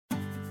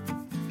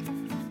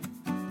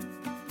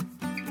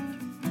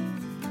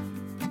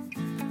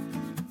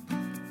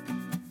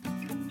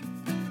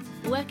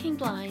Working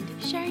Blind,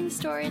 sharing the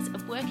stories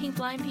of working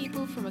blind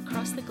people from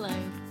across the globe.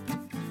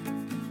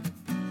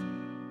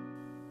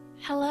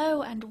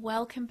 Hello and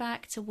welcome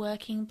back to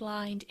Working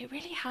Blind. It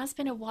really has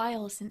been a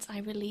while since I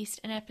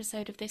released an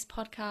episode of this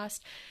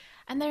podcast,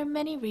 and there are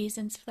many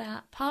reasons for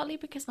that, partly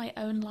because my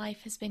own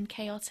life has been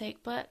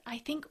chaotic, but I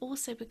think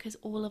also because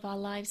all of our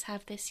lives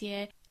have this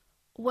year.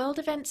 World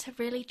events have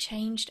really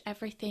changed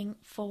everything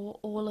for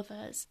all of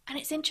us. And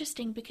it's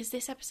interesting because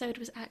this episode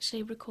was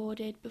actually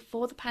recorded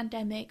before the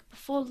pandemic,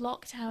 before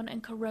lockdown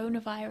and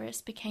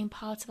coronavirus became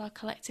part of our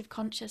collective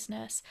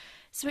consciousness.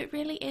 So it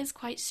really is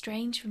quite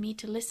strange for me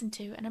to listen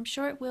to, and I'm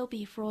sure it will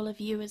be for all of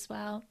you as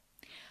well.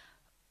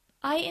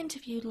 I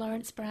interviewed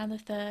Lawrence Brown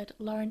III.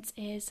 Lawrence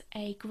is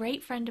a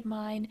great friend of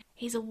mine.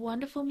 He's a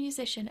wonderful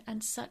musician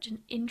and such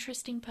an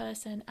interesting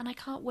person, and I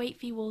can't wait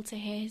for you all to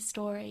hear his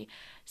story.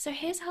 So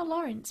here's how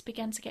Lawrence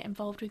began to get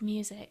involved with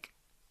music.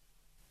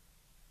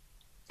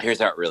 Here's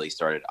how it really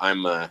started. I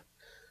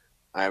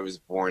was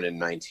born in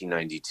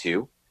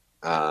 1992,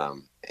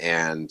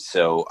 and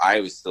so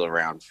I was still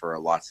around for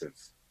lots of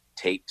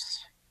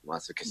tapes,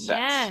 lots of cassettes.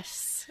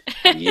 Yes.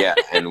 Yeah,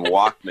 and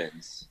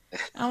Walkmans.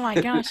 Oh my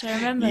gosh, I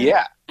remember.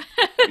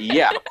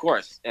 Yeah, of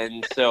course.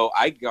 And so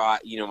I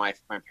got, my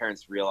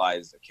parents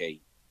realized, okay,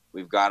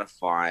 we have to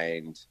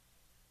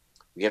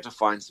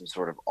find some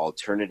sort of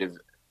alternative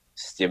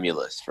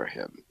stimulus for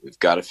him. We've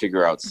got to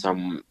figure out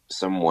some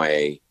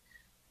way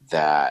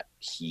that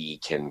he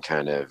can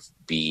kind of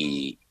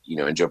be,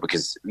 enjoy,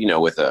 because,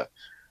 with a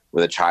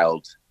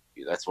child,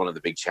 that's one of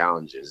the big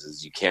challenges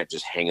is you can't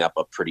just hang up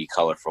a pretty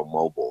colorful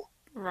mobile,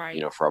 right?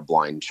 For a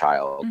blind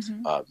child.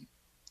 Mm-hmm.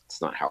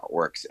 It's not how it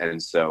works.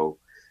 And so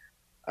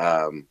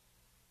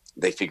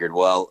they figured,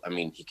 well,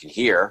 he can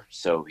hear,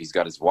 so he's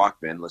got his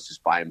Walkman. Let's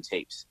just buy him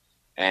tapes.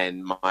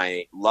 And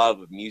my love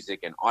of music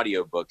and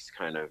audiobooks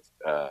kind of,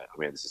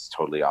 this is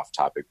totally off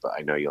topic, but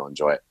I know you'll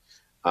enjoy it.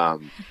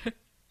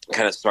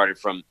 Kind of started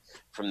from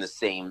the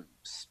same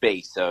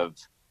space of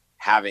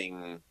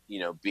having,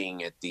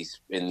 being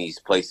in these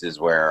places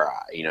where,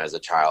 as a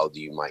child,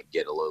 you might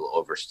get a little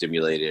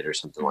overstimulated or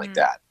something like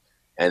that.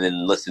 And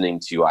then listening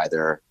to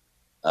either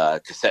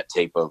cassette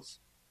tape of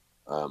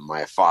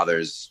my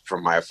father's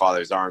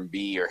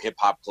R&B or hip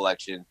hop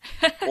collection,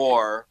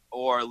 or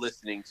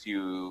listening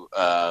to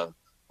a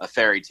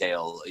fairy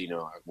tale,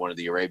 one of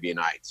the Arabian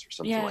Nights or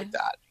something like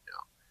that,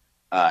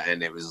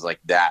 and it was like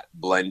that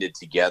blended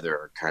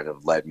together kind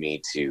of led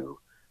me to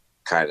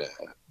kind of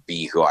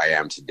be who I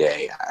am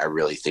today. I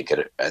really think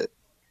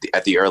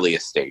at the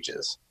earliest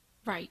stages.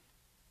 Right.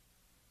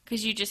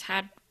 Because you just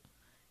had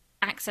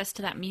access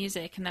to that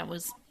music, and that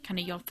was kind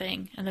of your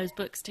thing, and those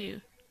books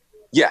too.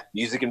 Yeah,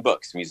 music and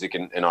books, music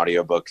and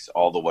audiobooks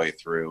all the way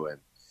through. And,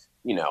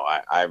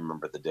 I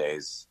remember the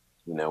days,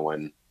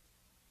 when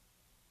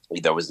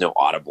there was no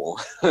Audible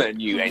and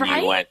you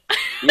went,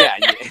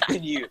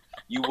 and you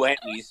went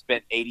and you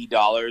spent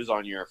 $80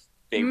 on your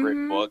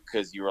favorite book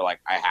because you were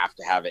like, I have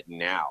to have it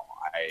now.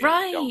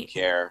 I don't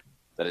care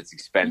that it's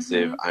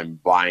expensive. I'm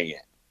buying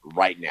it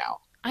right now.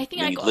 I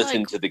think I got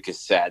listen to the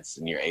cassettes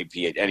and your AP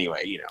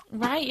anyway,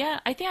 Right,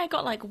 yeah. I think I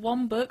got like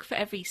one book for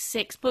every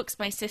 6 books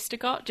my sister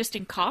got, just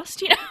in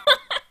cost,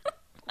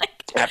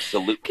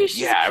 Absolutely. Because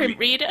she's a print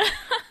reader.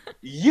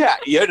 Yeah,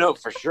 no,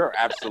 for sure,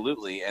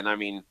 absolutely. And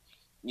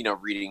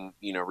reading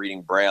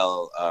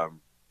Braille,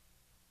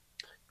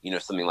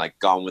 something like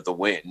Gone with the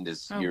Wind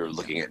is you're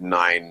looking at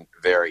 9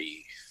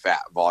 very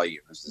fat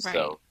volumes, right.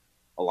 So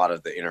a lot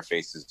of the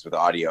interfaces with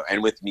audio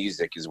and with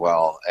music as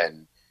well,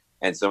 and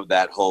so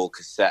that whole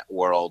cassette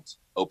world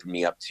opened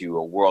me up to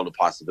a world of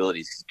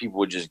possibilities because people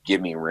would just give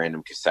me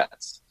random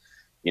cassettes.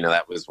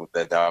 That was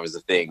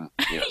the thing.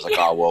 It was like,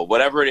 oh, well,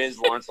 whatever it is,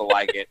 Lawrence will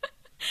like it.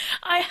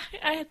 I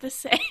had the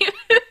same.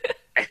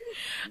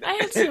 I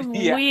had some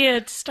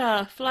weird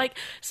stuff. Like,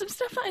 some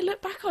stuff that I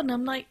look back on and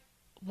I'm like,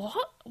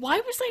 what?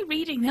 Why was I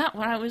reading that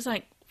when I was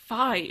like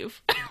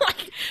 5?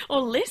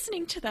 Or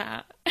listening to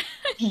that?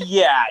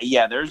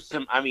 Yeah, there's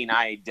some, I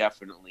read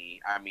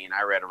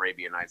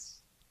Arabian Nights.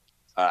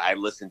 I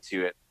listened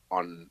to it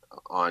on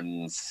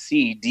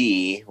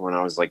CD when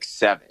I was like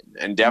 7,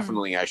 and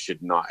definitely I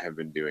should not have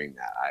been doing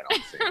that.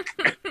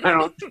 I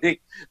don't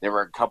think there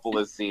were a couple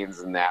of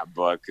scenes in that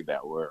book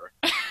that were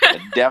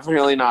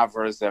definitely not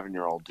for a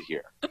 7-year-old to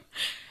hear.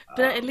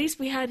 But at least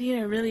we had,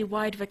 really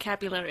wide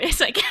vocabularies,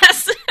 I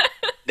guess.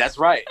 That's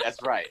right.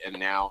 And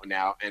now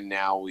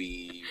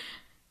we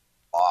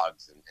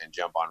blogs and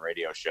jump on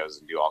radio shows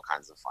and do all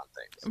kinds of fun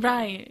things.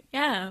 Right.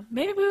 Yeah.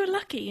 Maybe we were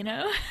lucky,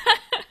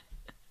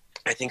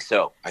 I think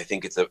so. I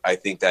think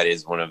that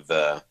is one of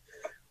the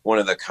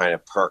kind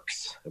of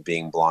perks of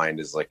being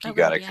blind is like you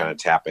got to kind of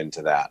tap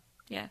into that.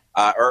 Yeah.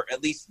 Or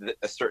at least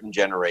a certain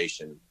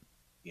generation,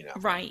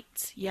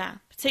 Right. Yeah.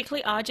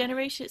 Particularly our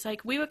generation. It's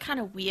like we were kind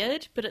of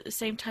weird, but at the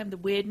same time, the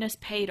weirdness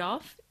paid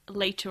off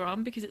later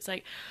on because it's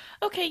like,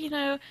 okay,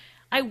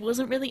 I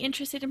wasn't really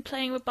interested in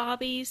playing with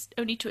Barbies,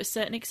 only to a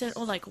certain extent,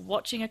 or like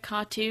watching a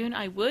cartoon.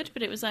 I would,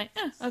 but it was like,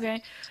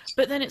 okay.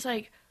 But then it's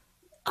like,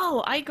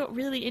 Oh, I got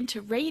really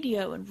into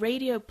radio and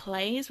radio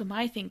plays were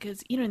my thing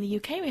because, in the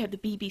UK we had the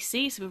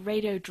BBC, so with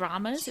radio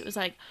dramas, it was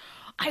like,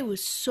 I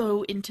was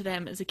so into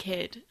them as a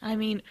kid. I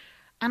mean,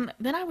 and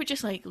then I would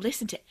just like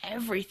listen to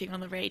everything on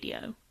the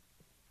radio.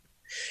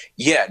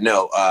 Yeah,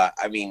 no,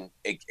 I mean,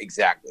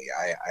 exactly.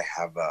 I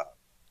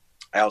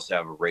also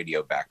have a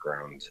radio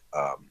background.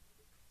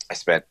 I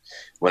spent,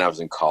 when I was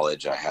in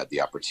college, I had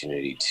the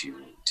opportunity to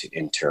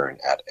intern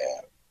at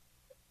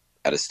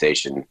a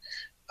station,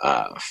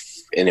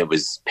 and it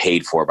was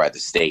paid for by the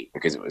state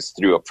because it was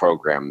through a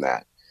program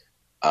that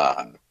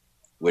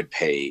would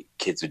pay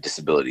kids with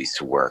disabilities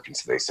to work. And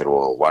so they said,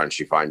 well, why don't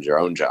you find your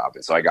own job?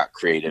 And so I got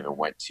creative and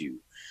went to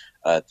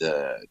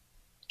the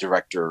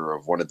director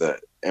of one of the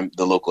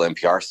local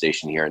NPR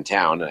station here in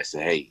town. And I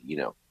said, hey,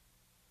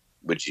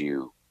 would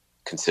you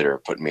consider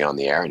putting me on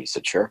the air? And he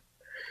said, sure.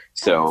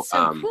 So,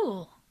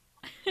 Cool.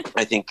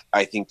 I think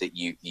that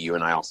you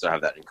and I also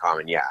have that in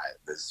common. Yeah.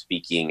 The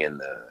speaking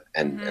and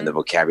the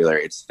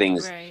vocabulary, it's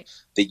things Right.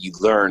 that you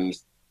learn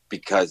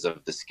because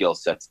of the skill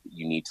sets that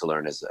you need to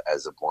learn as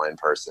a blind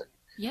person.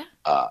 Yeah.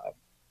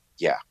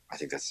 Yeah, I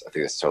think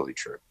that's totally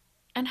true.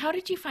 And how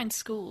did you find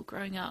school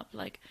growing up?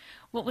 Like,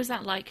 what was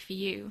that like for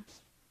you?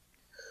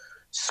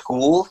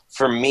 School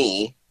for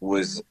me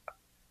was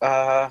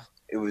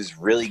it was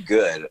really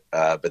good,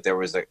 but there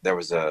was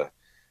a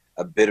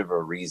bit of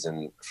a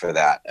reason for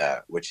that,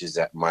 which is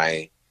that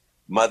my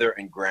mother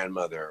and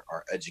grandmother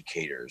are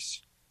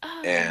educators,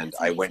 Oh, and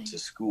that's I went amazing.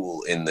 to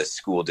school in the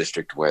school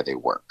district where they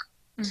work,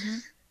 Mm-hmm.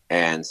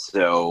 and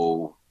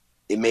so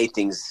it made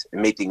things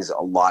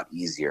a lot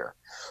easier.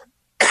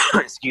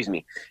 Excuse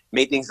me,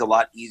 made things a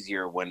lot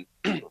easier when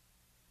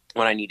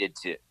when I needed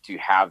to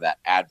have that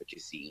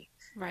advocacy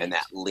Right. and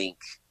that link.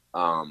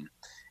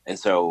 And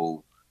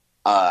so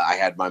I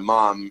had my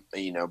mom,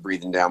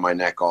 breathing down my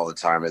neck all the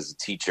time as a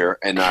teacher.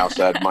 And I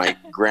also had my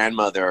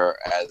grandmother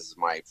as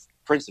my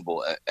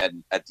principal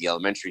at the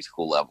elementary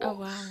school level. Oh,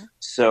 wow.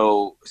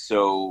 So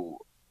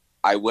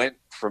I went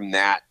from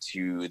that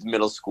to the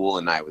middle school,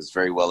 and I was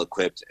very well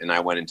equipped. And I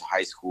went into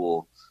high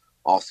school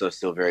also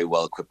still very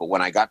well equipped. But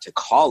when I got to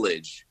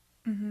college,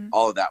 Mm-hmm.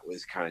 all of that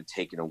was kind of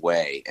taken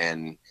away.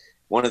 And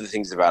one of the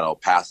things about El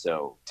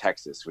Paso,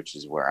 Texas, which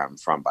is where I'm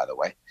from, by the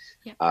way,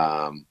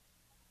 Yeah.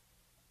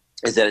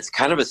 is that it's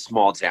kind of a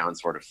small town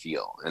sort of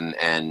feel.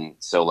 And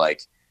so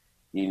like,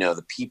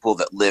 the people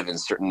that live in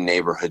certain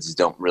neighborhoods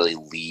don't really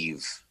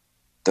leave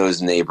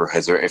those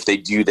neighborhoods, or if they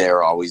do, they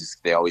always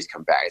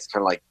come back. It's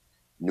kind of like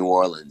New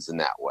Orleans in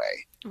that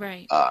way.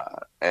 Right.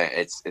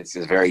 It's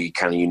a very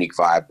kind of unique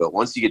vibe, but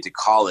once you get to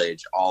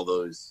college, all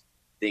those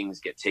things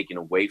get taken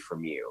away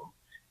from you,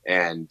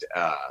 and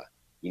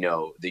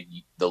the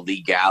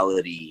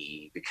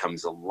legality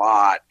becomes a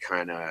lot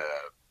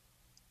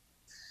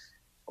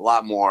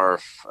more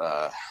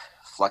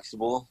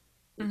flexible,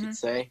 we Mm-hmm. could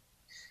say,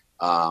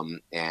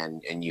 and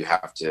you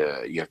have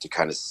to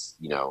kind of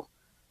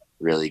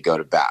really go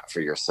to bat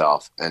for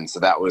yourself. And so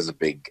that was a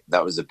big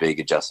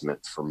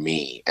adjustment for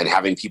me, and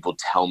having people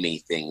tell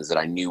me things that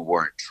I knew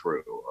weren't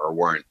true or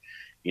weren't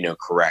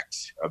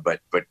correct, but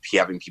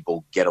having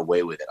people get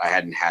away with it. I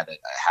hadn't had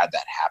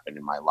that happen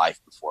in my life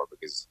before,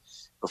 because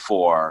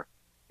before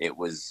it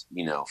was,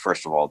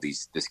 first of all,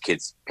 this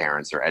kid's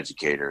parents are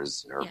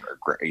educators, or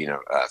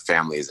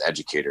family is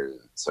educators,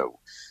 so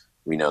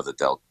we know that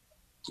they'll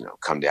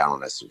come down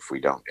on us if we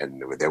don't, and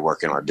they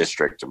work in our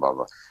district and blah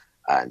blah.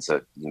 And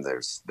so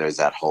there's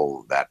that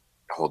whole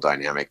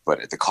dynamic. But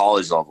at the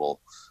college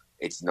level,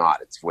 it's not.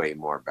 It's way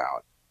more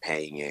about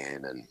paying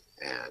in and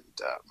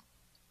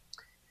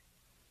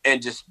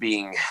just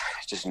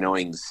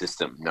knowing the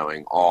system,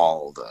 knowing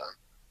all the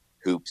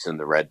hoops and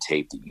the red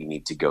tape that you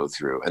need to go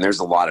through. And there's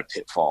a lot of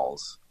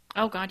pitfalls.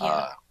 Oh, God,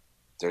 yeah.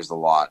 There's a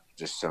lot,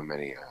 just so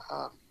many.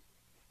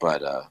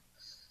 But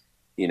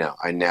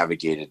I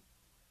navigated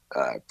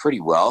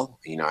pretty well.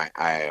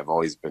 I have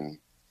always been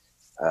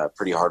a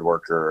pretty hard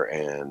worker,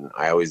 and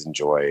I always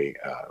enjoy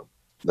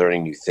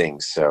learning new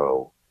things.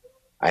 So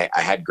I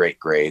had great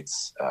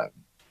grades.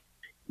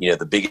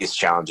 The biggest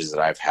challenges that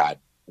I've had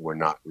were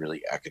not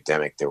really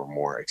academic. They were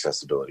more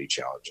accessibility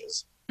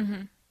challenges.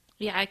 Mm-hmm.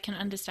 Yeah, I can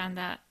understand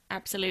that.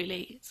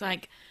 Absolutely. It's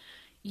like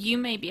you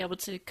may be able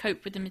to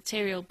cope with the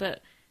material,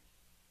 but,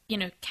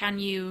 can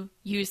you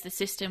use the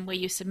system where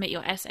you submit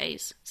your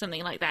essays?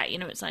 Something like that.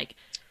 It's like...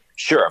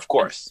 Sure, of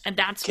course. And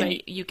that's where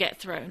you get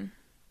thrown.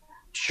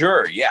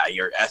 Sure, yeah.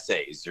 Your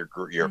essays, your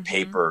Mm-hmm.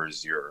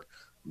 papers,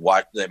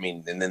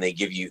 and then they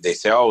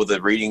say, oh,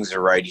 the readings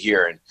are right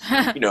here.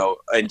 And,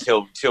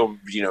 until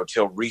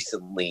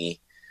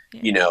recently,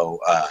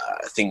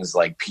 things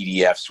like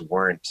PDFs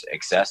weren't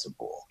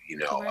accessible.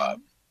 Right.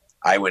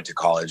 I went to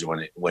college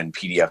when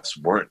PDFs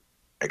weren't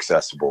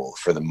accessible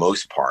for the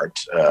most part,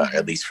 Mm-hmm.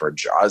 at least for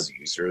JAWS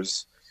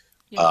users.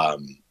 Yeah.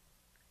 And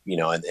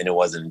it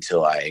wasn't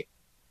until I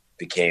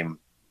became,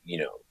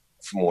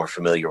 more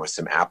familiar with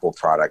some Apple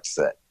products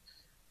that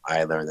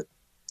I learned that,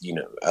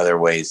 other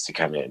ways to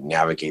kind of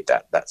navigate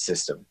that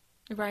system.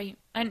 Right.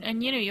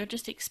 And you're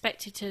just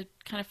expected to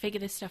kind of figure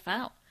this stuff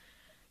out.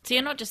 So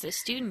you're not just a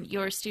student,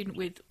 you're a student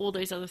with all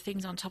those other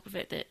things on top of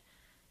it that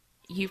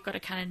you've got to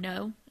kind of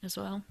know as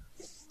well.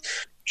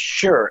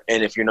 Sure.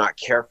 And if you're not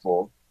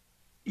careful,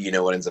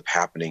 what ends up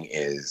happening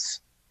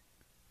is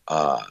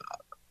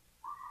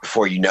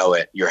before you know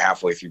it, you're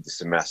halfway through the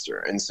semester.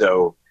 And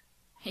so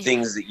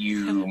things that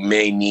you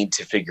may need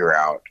to figure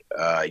out,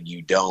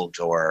 you don't,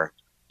 or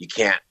you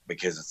can't,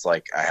 because it's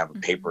like, I have a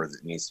paper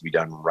that needs to be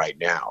done right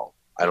now.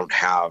 I don't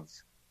have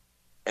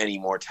any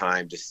more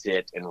time to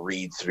sit and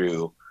read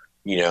through,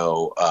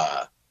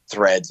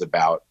 threads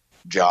about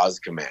JAWS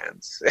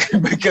commands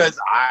because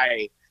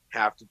I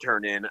have to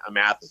turn in a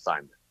math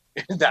assignment.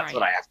 That's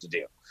what I have to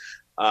do.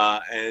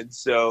 And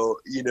so,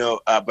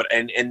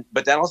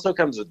 but that also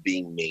comes with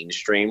being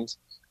mainstreamed.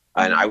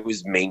 And I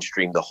was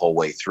mainstreamed the whole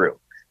way through.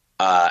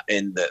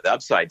 And the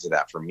upside to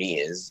that for me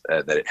is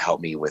that it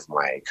helped me with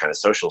my kind of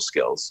social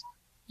skills.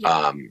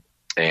 Yeah.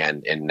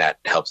 And that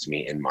helps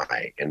me in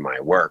my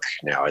work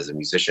now as a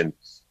musician.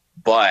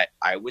 But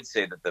I would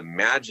say that the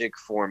magic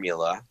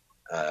formula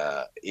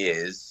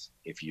is,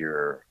 if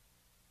you're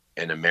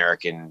an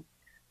American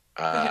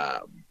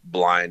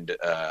blind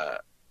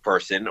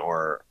person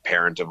or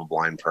parent of a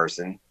blind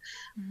person,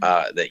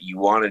 that you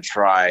want to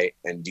try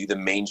and do the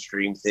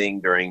mainstream thing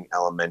during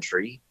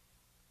elementary.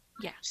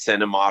 Yeah.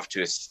 Send them off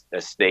to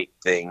a state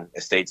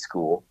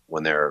school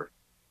when they're,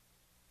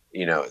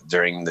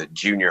 during the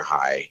junior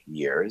high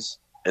years,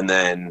 and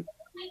then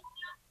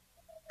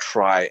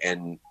try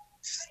and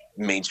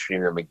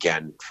mainstream them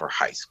again for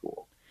high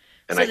school.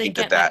 And so I think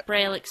get that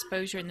Braille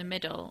exposure in the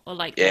middle, or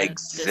like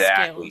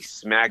exactly the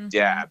smack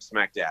dab,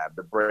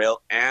 the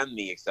Braille and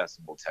the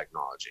accessible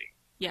technology.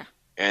 Yeah.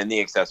 And the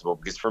accessible,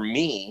 because for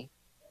me,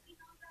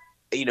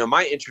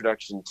 my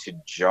introduction to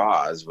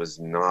JAWS was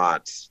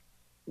not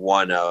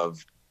one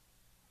of,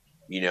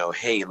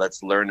 hey,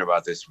 let's learn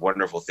about this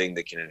wonderful thing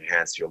that can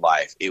enhance your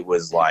life. It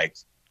was like,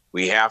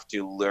 we have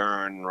to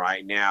learn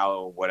right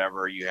now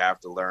whatever you have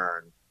to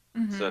learn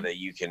so that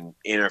you can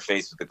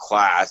interface with the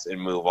class and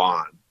move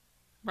on.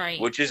 Right.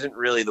 Which isn't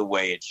really the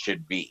way it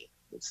should be.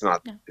 It's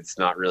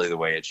not really the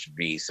way it should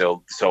be.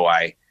 So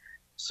I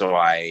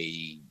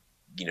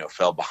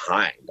fell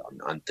behind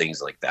on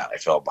things like that. I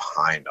fell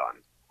behind on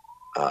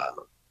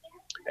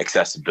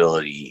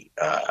accessibility,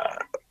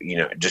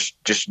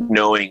 just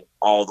knowing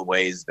all the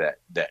ways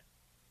that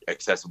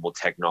accessible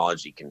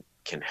technology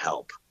can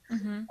help.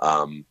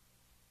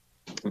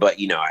 But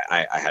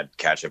I had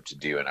catch up to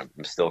do, and I'm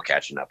still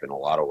catching up in a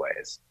lot of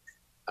ways.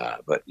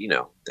 But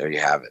there you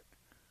have it.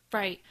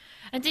 Right.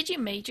 And did you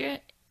major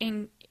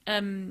in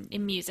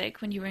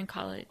music when you were in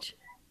college?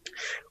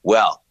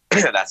 Well,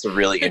 that's a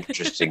really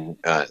interesting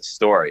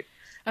story.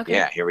 Okay.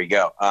 Yeah, here we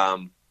go.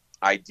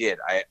 I did.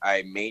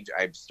 I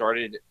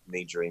started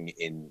majoring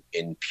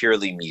in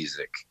purely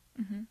music.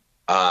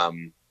 But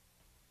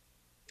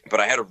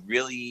I had a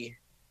really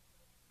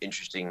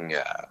interesting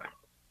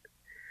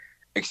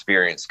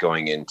experience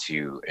going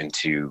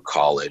into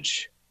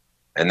college.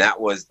 And that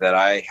was that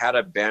I had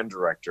a band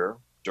director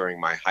during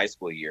my high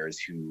school years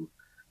who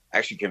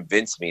actually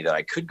convinced me that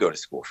I could go to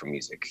school for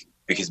music.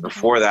 Because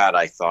before that,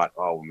 I thought,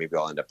 oh, well, maybe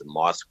I'll end up in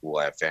law school.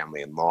 I have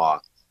family in law.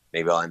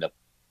 Maybe I'll end up,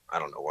 I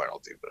don't know what I'll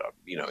do, but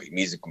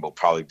music will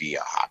probably be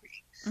a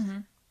hobby.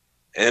 And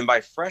then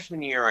by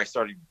freshman year, I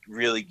started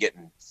really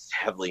getting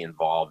heavily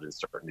involved and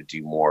starting to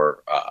do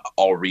more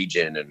all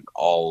region and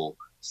all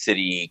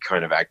city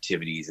kind of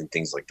activities and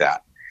things like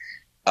that.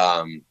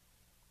 And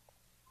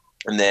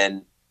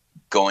then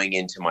going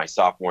into my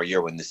sophomore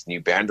year, when this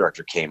new band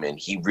director came in,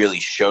 he really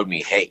showed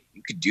me, hey,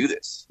 you could do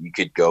this. You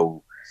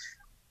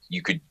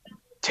could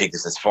take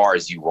this as far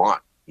as you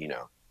want,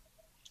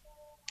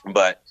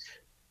 But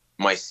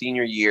my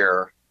senior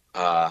year,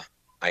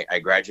 I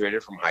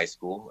graduated from high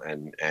school,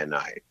 and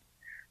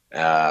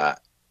I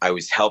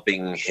was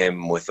helping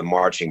him with the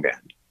marching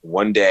band.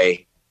 One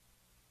day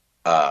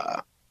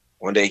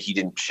he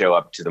didn't show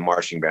up to the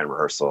marching band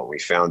rehearsal. We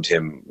found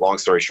him, long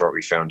story short,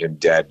 we found him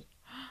dead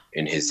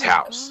in his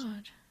house.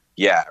 God.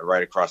 Yeah,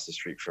 right across the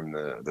street from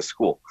the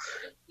school.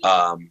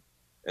 And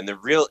the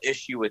real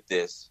issue with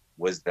this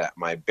was that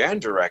my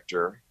band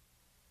director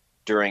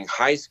during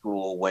high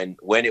school,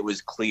 when it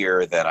was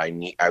clear that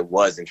I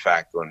was in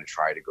fact going to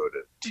try to go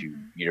to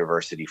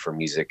university for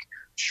music,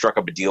 struck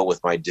up a deal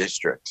with my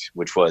district,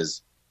 which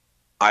was,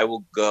 I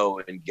will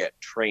go and get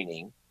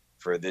training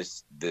for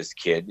this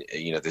kid,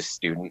 this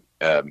student,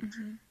 and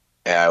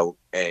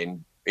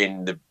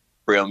in the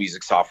Braille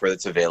music software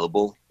that's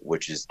available,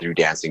 which is through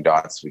Dancing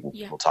Dots.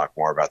 We'll talk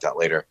more about that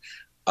later.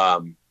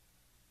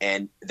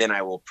 And then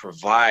I will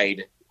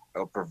provide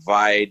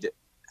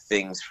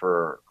things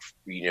for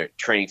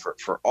training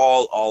for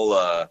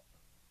all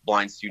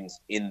blind students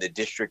in the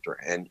district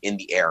and in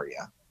the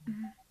area.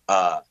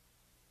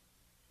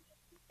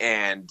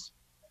 And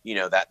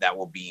that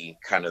will be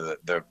kind of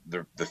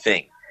the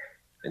thing.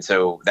 And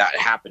so that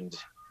happened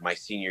my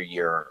senior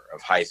year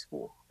of high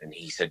school. And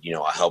he said,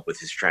 I'll help with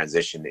his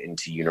transition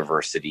into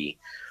university.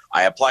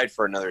 I applied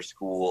for another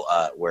school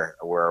where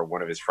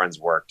one of his friends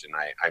worked, and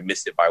I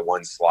missed it by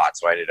one slot.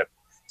 So I ended up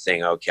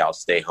saying, okay, I'll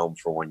stay home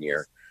for 1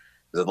 year.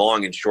 The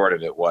long and short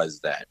of it was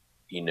that,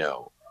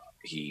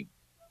 he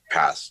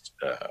passed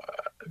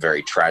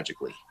very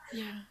tragically.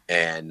 Yeah.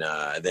 And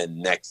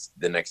then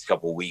the next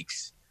couple of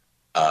weeks,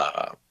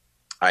 I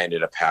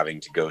ended up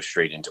having to go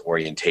straight into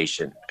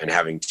orientation and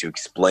having to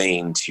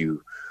explain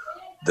to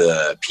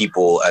the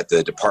people at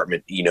the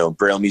department,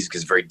 Braille music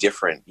is very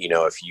different.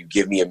 If you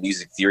give me a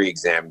music theory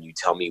exam and you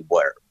tell me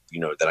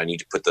that I need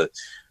to put a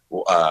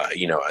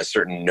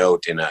certain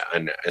note in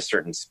a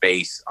certain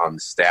space on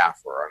the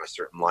staff or on a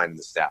certain line in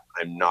the staff,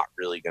 I'm not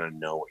really going to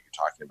know what you're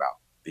talking about,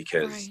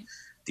 because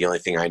the only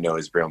thing I know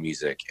is Braille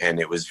music. And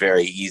it was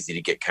very easy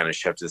to get kind of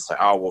shoved to the side.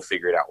 Oh, we'll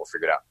figure it out.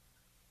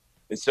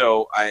 And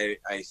so I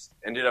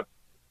ended up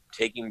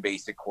taking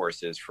basic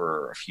courses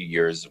for a few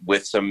years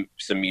with some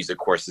music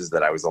courses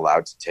that I was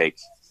allowed to take.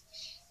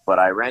 But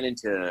I ran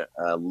into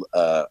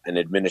an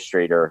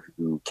administrator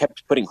who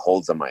kept putting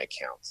holds on my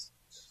accounts.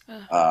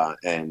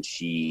 And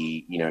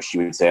she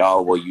would say,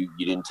 oh, well, you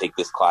didn't take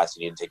this class,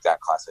 you didn't take that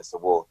class. I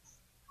said, well,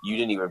 you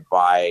didn't even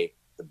buy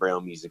the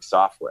Braille music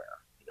software.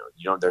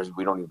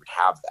 We don't even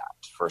have that,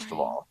 first of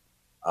all.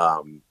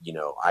 I'm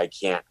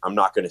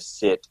not going to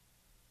sit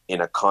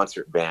in a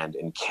concert band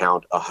and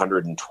count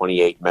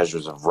 128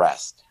 measures of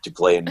rest to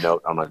play a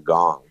note on a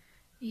gong.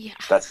 Yeah.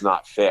 That's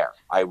not fair.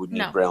 I would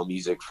need Braille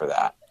music for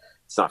that.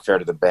 It's not fair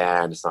to the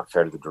band. It's not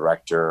fair to the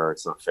director.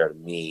 It's not fair to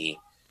me.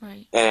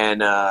 Right.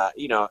 And,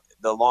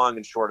 the long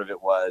and short of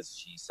it was,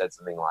 she said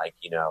something like,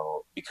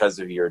 because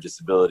of your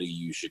disability,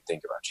 you should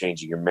think about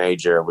changing your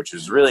major, which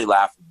was really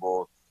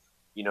laughable.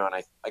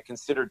 And I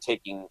considered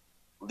taking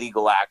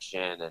legal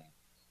action, and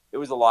it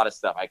was a lot of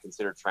stuff. I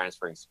considered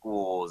transferring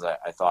schools.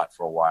 I thought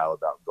for a while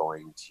about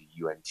going to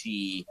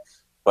UNT,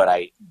 but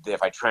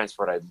if I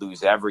transferred, I'd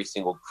lose every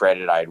single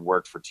credit I had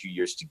worked for 2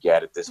 years to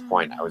get. At this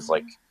point, I was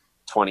like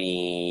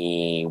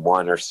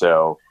 21 or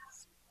so,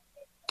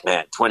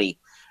 20.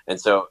 And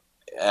so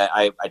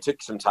I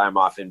took some time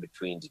off in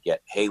between to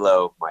get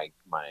Halo, my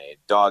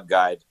dog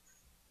guide.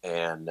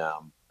 And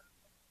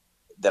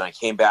then I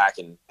came back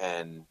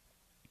and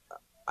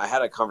I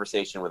had a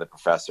conversation with a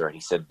professor, and he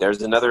said,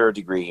 there's another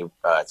degree.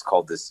 It's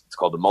called a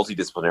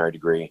multidisciplinary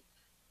degree.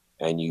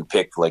 And you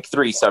pick like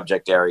 3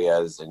 subject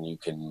areas and you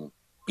can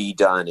be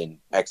done in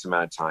X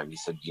amount of time. He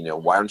said,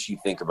 why don't you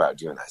think about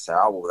doing that? I said,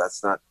 oh, well,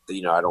 that's not,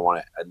 I don't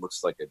want to, it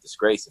looks like a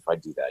disgrace if I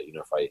do that.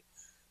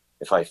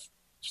 If I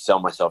sell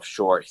myself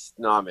short. He said,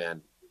 no,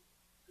 man,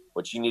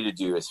 what you need to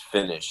do is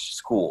finish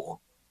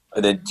school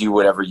and then do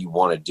whatever you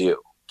want to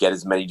do. Get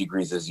as many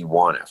degrees as you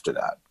want after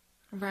that.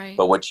 Right.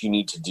 But what you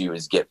need to do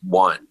is get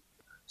one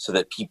so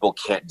that people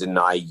can't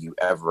deny you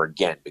ever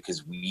again,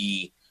 because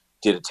we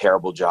did a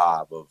terrible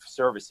job of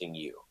servicing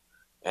you.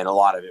 And a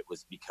lot of it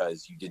was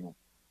because you didn't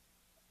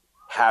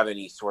have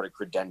any sort of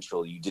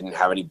credential. You didn't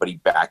have anybody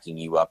backing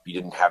you up. You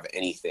didn't have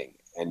anything.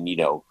 And,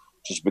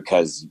 just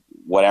because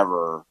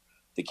whatever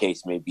the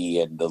case may be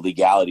and the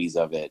legalities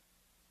of it,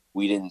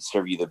 we didn't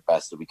serve you the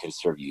best that we could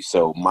serve you.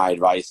 So my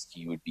advice to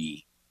you would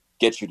be,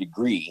 get your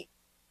degree,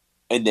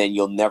 and then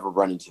you'll never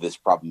run into this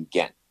problem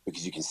again,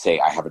 because you can say,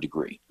 I have a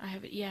degree. I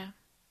have it, yeah.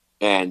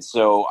 And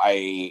so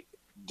I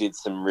did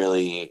some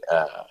really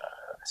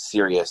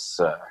serious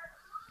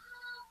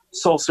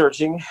soul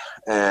searching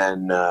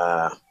and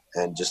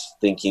just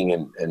thinking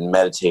and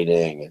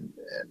meditating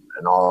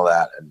and all of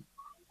that. And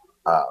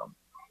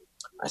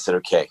I said,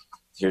 okay,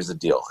 here's the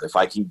deal. If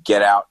I can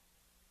get out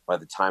by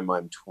the time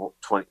I'm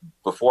 20,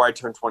 before I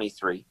turn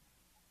 23,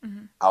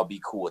 I'll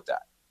be cool with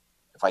that.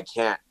 If I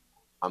can't,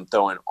 I'm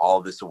throwing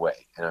all this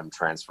away and I'm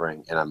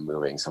transferring and I'm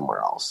moving somewhere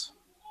else.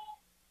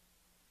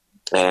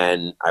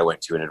 And I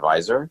went to an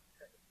advisor,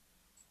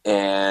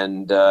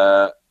 and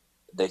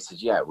they said,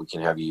 yeah, we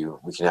can have you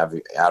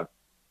out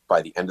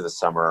by the end of the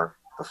summer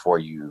before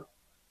you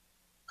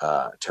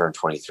turn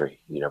 23,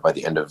 by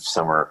the end of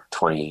summer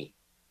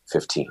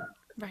 2015.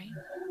 Right.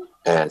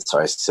 And so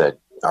I said,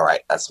 all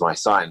right, that's my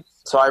sign.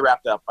 So I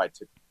wrapped up. I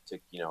took a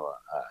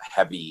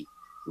heavy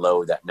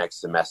load that next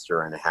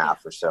semester and a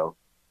half or so.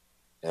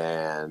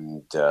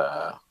 And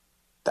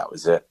that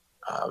was it.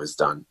 I was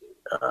done.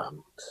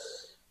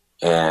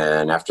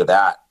 And after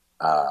that,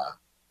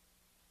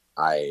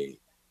 I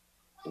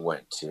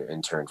went to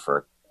intern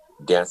for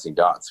Dancing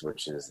Dots,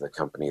 which is the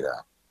company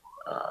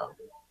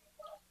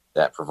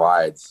that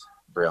provides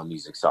Braille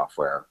music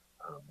software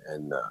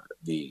and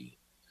the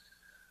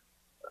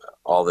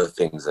all the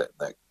things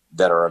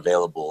that are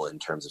available in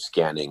terms of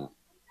scanning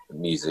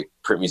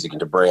print music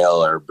into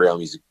Braille or Braille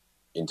music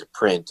into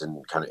print,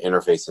 and kind of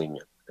interfacing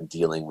and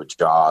dealing with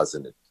JAWS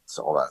and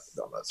all that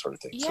sort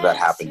of thing. Yeah, so that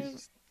happened.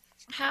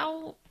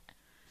 So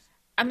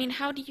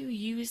how do you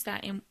use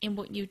that in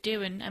what you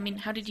do? And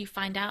how did you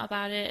find out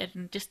about it?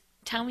 And just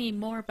tell me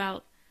more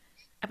about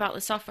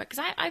the software,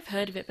 because I've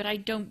heard of it, but I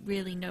don't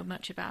really know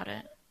much about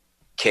it.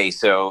 Okay,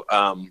 so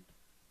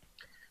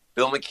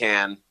Bill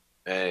McCann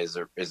is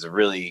a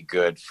really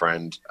good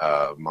friend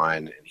of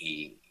mine, and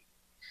he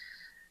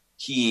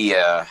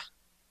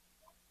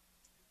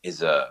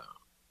is a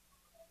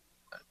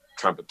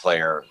trumpet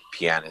player,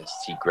 pianist.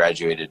 He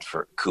graduated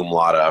for cum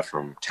laude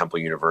from Temple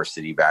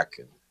University back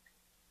in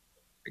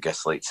I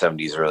guess late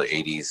 70s, early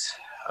 80s.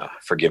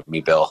 Forgive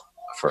me, Bill,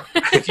 for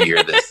if you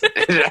hear this.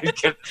 I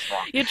get this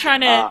wrong. You're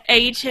trying to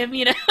age him,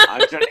 you know.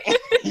 I'm trying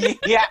to,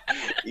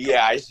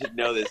 yeah, I should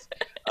know this.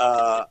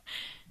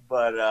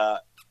 But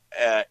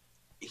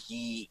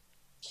he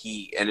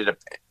ended up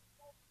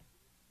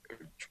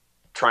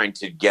trying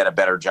to get a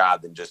better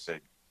job than just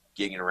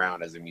gigging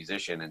around as a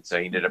musician, and so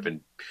he ended up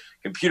in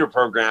computer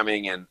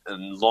programming. And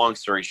long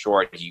story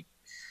short, he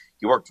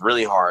worked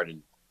really hard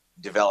and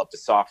developed a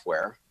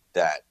software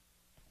that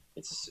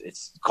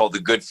it's called the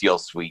Goodfeel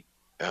Suite,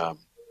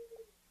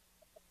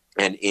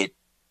 and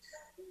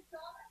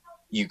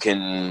you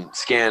can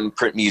scan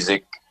print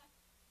music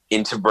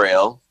into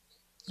Braille.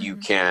 You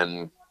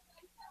can,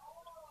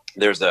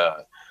 there's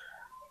a,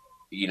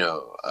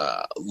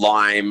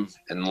 Lime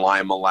and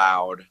Lime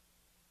Aloud.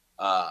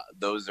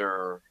 Those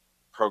are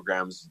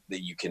programs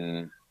that you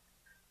can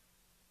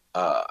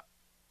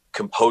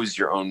compose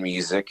your own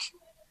music.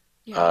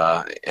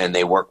 Yeah. And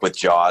they work with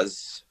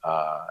JAWS,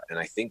 and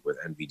I think with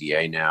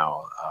NVDA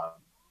now,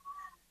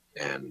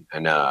 and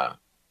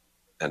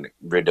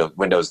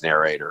Windows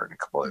Narrator and a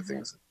couple other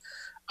things.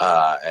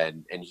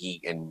 And he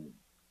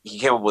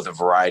came up with a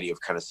variety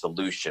of kind of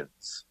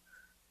solutions,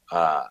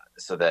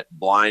 so that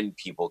blind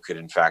people could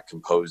in fact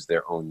compose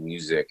their own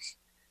music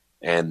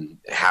and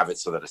have it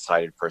so that a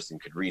sighted person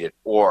could read it,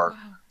 or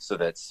so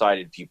that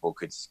sighted people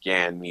could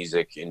scan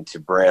music into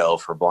Braille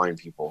for blind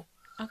people.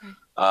 Okay.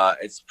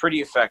 It's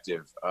pretty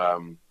effective.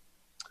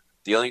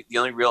 The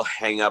only real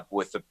hang up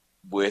with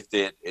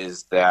it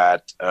is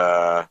that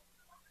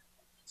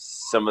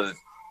some of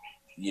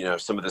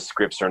the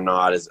scripts are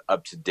not as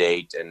up to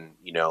date, and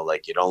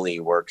like it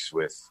only works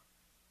with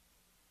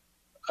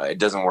it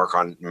doesn't work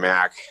on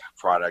Mac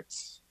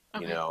products,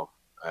 and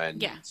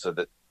so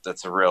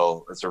that's a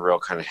real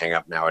kind of hang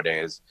up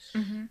nowadays.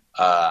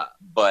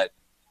 But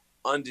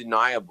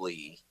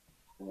undeniably,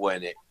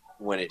 when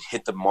it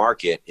hit the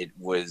market, it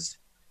was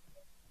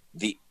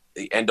the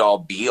end all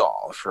be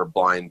all for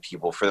blind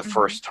people. For the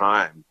first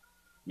time,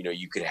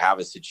 you could have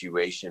a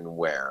situation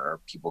where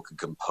people could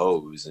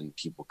compose, and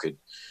people could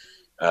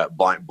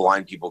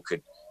blind people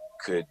could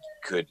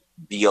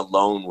be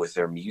alone with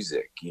their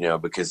music,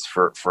 because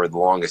for the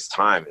longest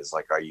time it's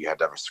like, you had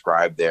to have a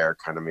scribe there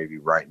kind of maybe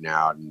writing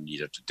out, and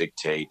you'd have to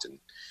dictate, and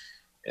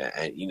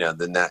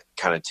then that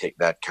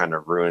kind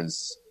of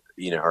ruins,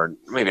 or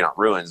maybe not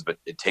ruins, but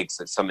it takes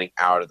something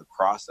out of the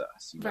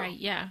process. Right.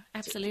 Yeah,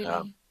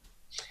 absolutely.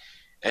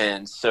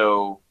 And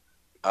so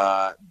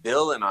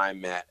Bill and I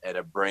met at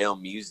a Braille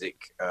Music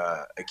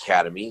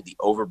Academy, the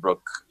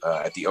Overbrook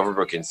at the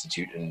Overbrook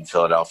Institute in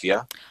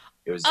Philadelphia.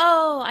 It was.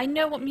 Oh, I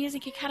know what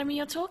music academy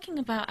you're talking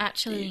about,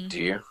 actually.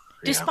 Do you?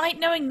 Despite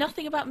knowing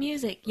nothing about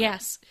music,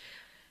 yes.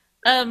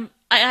 I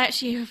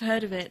actually have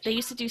heard of it. They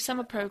used to do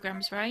summer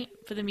programs, right,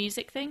 for the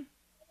music thing?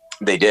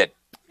 They did.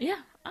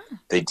 Yeah. Oh.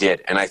 They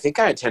did, and I think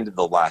I attended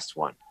the last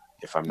one,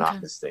 if I'm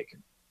not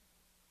mistaken.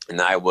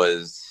 And I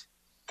was,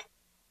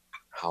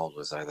 how old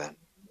was I then?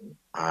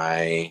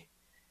 I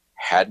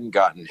hadn't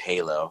gotten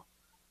Halo,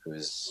 who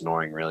is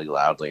snoring really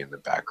loudly in the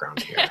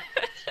background here.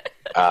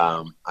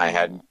 I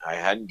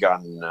hadn't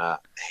gotten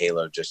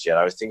Halo just yet.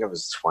 I think I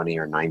was 20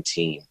 or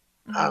 19.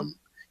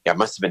 It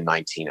must have been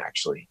 19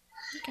 actually.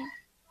 Okay.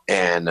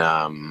 And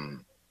I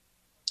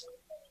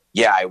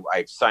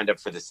signed up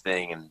for this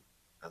thing, and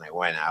I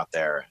went out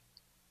there.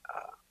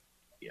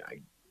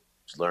 I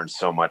learned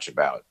so much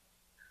about.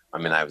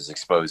 I was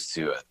exposed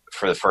to,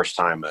 for the first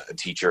time, a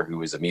teacher who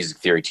was a music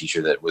theory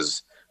teacher that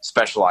was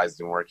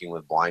specialized in working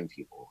with blind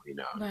people.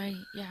 Right?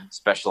 Yeah.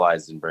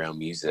 Specialized in Braille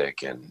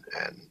music, and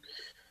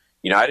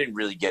I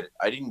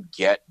didn't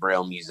get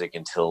Braille music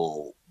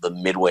until the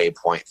midway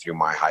point through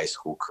my high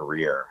school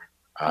career,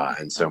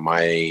 and so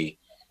my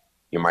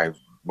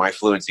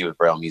fluency with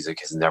Braille music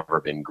has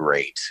never been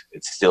great.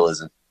 It still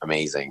isn't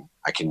amazing.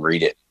 I can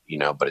read it,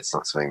 but it's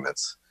not something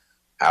that's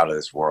out of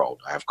this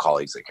world. I have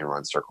colleagues that can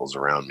run circles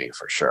around me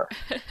for sure.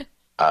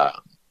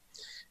 But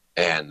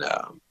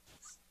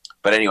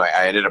anyway,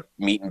 I ended up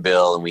meeting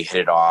Bill, and we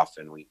hit it off,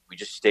 and we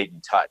just stayed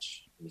in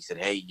touch. And he said,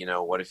 "Hey,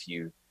 what if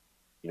you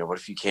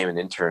came and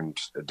interned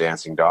at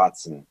Dancing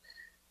Dots?"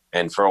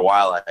 And for a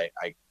while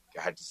I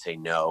had to say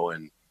no,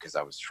 and because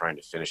I was trying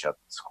to finish up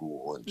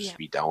school and just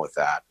be done with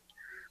that.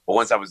 But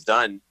once I was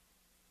done,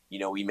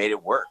 we made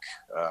it work.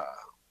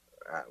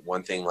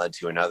 One thing led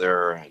to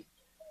another,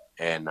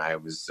 and I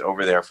was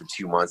over there for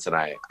 2 months, and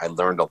I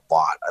learned a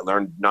lot. I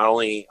learned not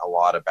only a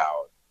lot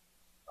about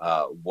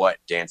what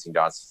Dancing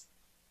Dots,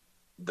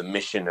 the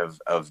mission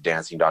of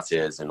Dancing Dots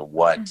is, and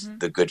what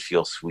the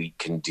Goodfeel Suite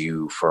can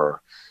do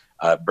for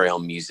Braille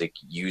music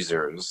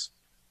users.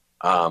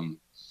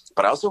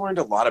 But I also learned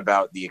a lot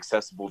about the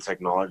accessible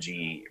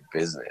technology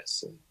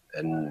business,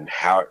 and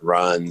how it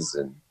runs,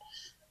 and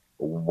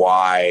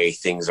why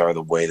things are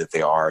the way that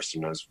they are.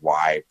 Sometimes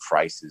why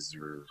prices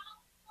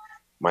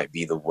might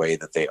be the way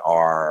that they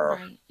are.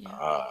 Right,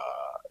 yeah.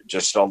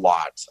 Just a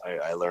lot.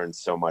 I learned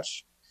so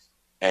much.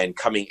 And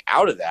coming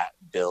out of that,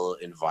 Bill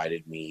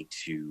invited me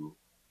to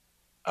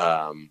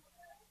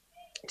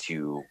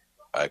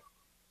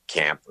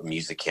camp, a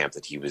music camp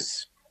that he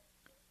was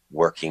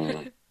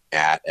working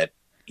at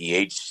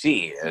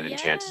EHC, at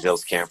Enchanted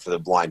Hills Camp for the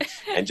Blind.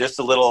 And just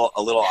a little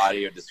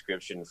audio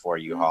description for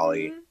you,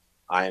 Holly.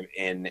 I'm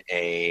in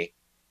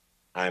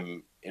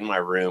my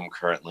room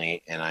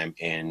currently, and I'm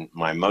in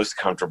my most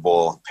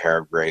comfortable pair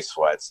of gray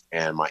sweats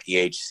and my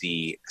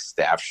EHC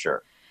staff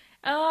shirt.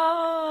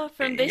 Oh,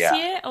 from this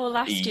year or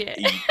last year?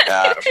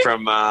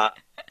 From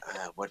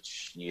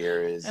which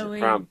year is it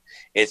from?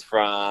 It's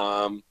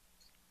from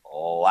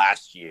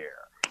last year.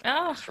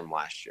 Oh, it's from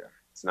last year.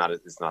 It's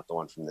not the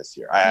one from this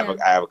year. I have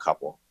a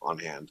couple on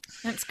hand.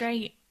 That's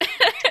great.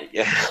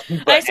 Yeah.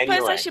 I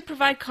suppose I should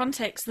provide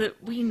context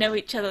that we know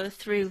each other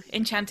through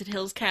Enchanted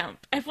Hills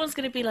Camp. Everyone's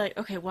going to be like,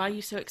 okay, why are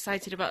you so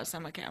excited about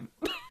summer camp?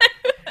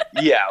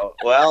 Yeah,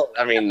 well,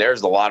 I mean,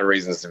 there's a lot of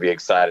reasons to be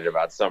excited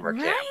about summer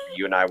camp.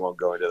 You and I won't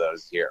go into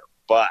those here,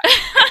 but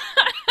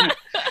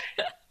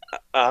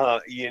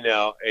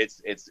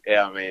it's.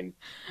 I mean,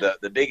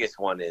 the biggest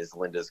one is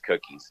Linda's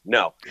cookies.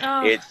 No,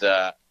 it's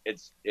the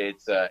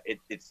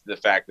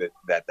fact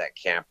that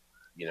camp,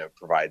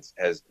 provides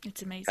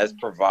it's amazing. has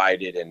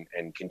provided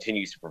and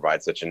continues to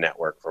provide such a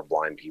network for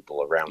blind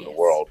people around the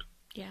world.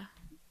 Yeah,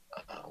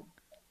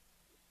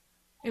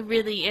 it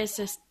really is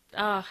just.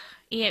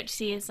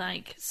 EHC is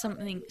like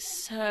something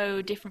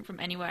so different from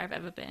anywhere I've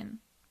ever been.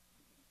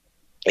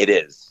 It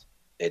is.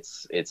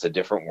 It's a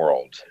different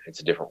world.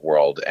 It's a different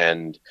world.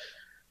 And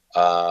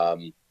I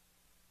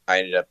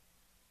ended up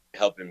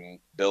helping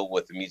Bill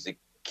with the music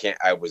camp.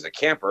 I was a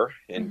camper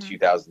in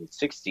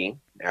 2016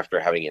 after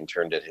having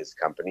interned at his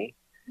company.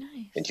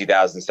 Nice. In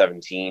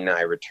 2017,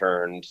 I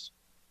returned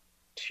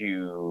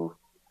to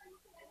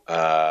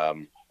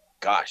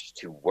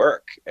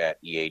work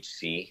at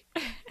EHC.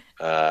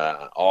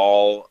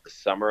 All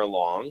summer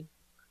long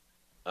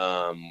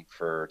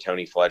for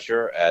Tony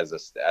Fletcher as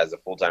a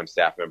full-time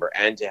staff member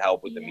and to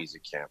help with the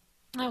music camp.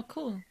 Oh,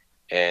 cool.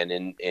 And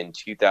in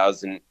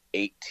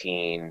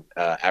 2018,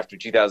 after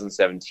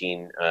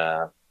 2017,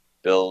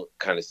 Bill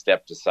kind of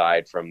stepped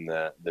aside from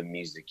the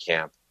music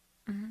camp,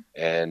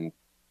 and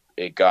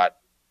it got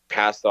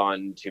passed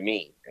on to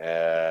me.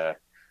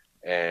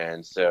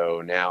 And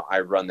so now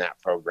I run that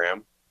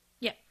program.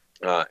 Yeah.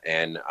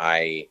 And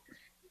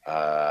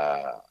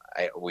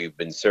we've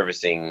been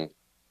servicing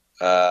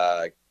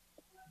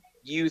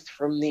youth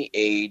from the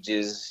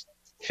ages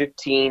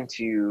 15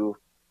 to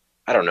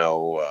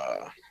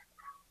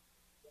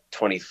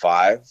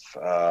 25,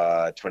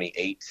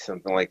 28,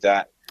 something like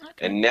that.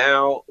 Okay. And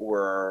now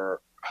we're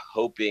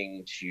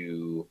hoping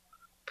to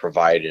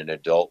provide an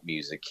adult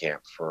music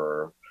camp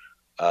for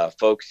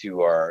folks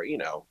who are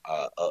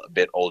a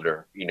bit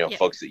older,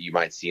 folks that you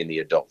might see in the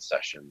adult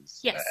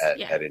sessions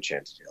at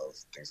Enchanted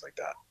Hills, things like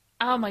that.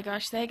 Oh my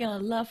gosh, they're going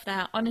to love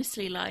that.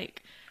 Honestly,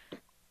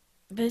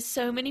 there's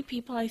so many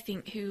people, I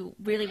think, who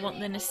really want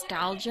the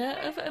nostalgia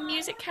of a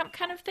music camp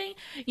kind of thing.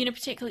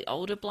 Particularly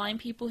older blind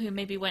people who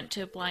maybe went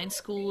to blind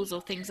schools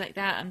or things like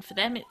that. And for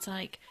them, it's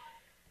like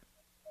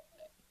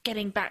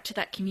getting back to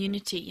that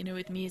community,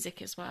 with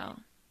music as well.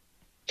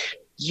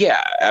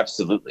 Yeah,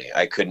 absolutely.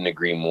 I couldn't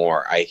agree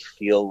more. I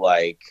feel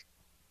like,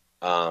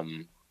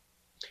 and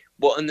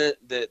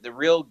the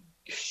real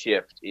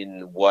shift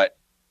in what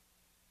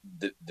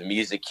the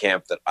music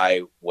camp that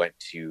I went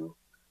to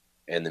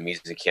and the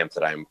music camp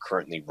that I'm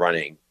currently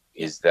running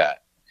is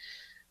that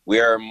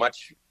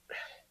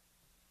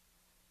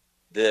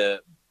the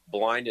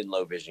blind and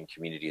low vision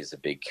community is a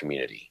big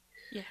community.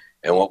 Yeah.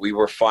 And what we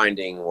were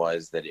finding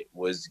was that it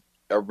was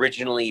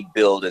originally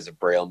billed as a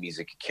Braille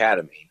Music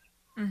Academy.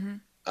 Mm-hmm.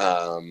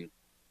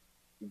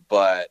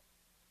 But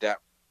that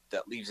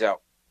leaves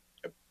out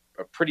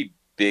a pretty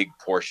big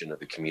portion of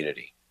the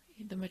community.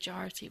 The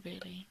majority,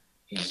 really.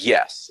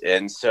 Yes.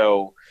 And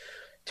so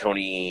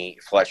Tony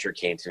Fletcher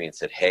came to me and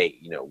said,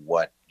 hey,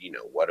 what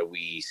do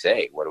we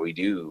say? What do we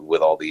do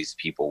with all these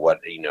people? What,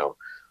 do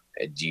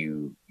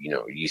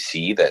you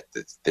see that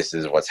this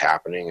is what's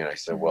happening? And I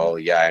said, well,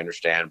 yeah, I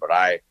understand, but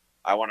I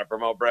want to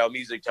promote Braille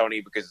music,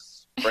 Tony,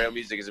 because Braille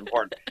music is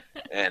important.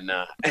 And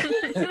I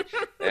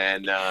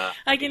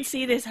can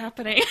see this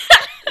happening.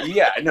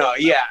 Yeah. And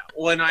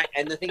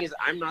the thing is,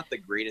 I'm not the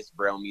greatest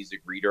Braille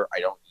music reader. I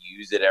don't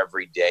use it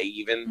every day,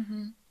 even.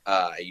 Mm-hmm.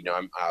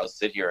 I'll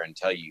sit here and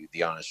tell you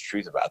the honest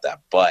truth about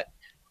that, but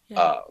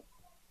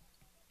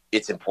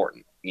it's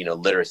important.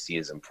 Literacy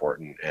is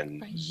important,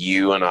 and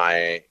you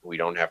and we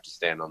don't have to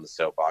stand on the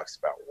soapbox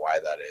about why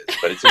that is,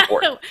 but it's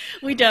important.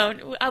 We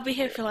don't. I'll be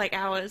here for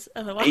hours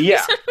otherwise.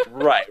 Yeah,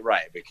 right.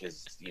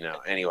 Because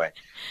anyway.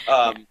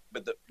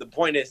 But the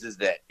point is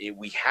that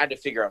we had to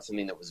figure out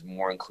something that was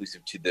more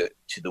inclusive to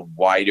the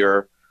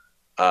wider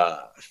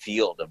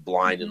field of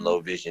blind and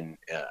low vision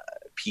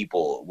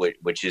people,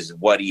 which is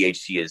what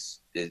EHC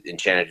is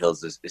Enchanted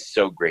Hills is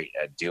so great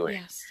at doing.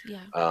 Yes,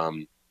 yeah.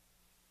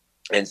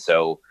 And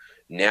so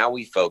now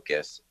we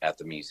focus at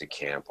the music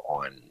camp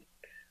on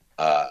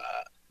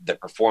the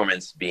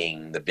performance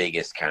being the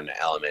biggest kind of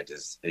element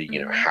is,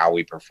 how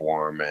we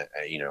perform,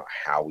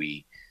 how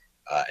we,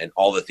 and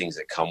all the things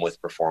that come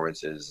with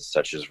performances,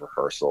 such as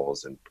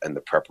rehearsals and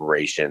the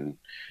preparation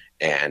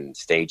and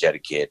stage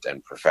etiquette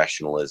and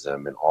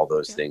professionalism and all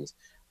those Yeah. things.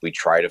 We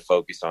try to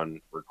focus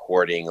on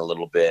recording a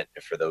little bit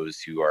for those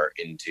who are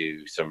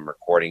into some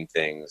recording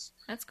things.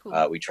 That's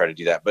cool. We try to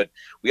do that, but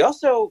we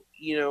also,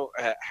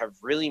 have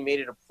really made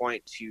it a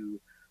point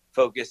to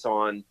focus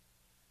on,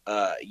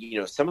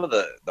 some of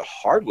the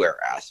hardware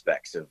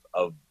aspects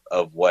of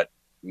what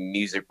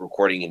music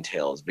recording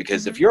entails.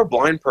 Because if you're a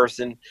blind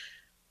person,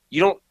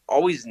 you don't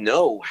always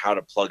know how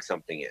to plug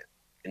something in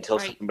until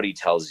somebody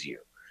tells you,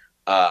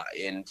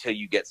 until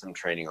you get some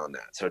training on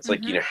that. So it's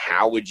like,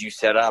 how would you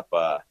set up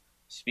a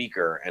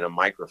speaker and a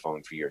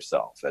microphone for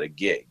yourself at a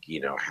gig?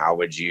 How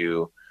would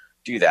you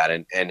do that?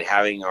 And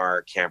having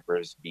our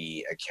campers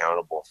be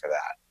accountable for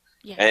that.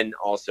 Yeah. And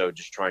also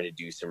just trying to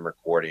do some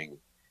recording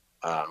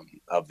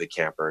of the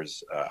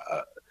campers.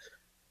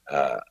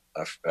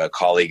 A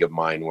colleague of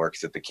mine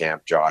works at the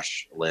camp,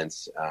 Josh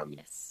Lintz,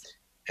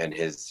 and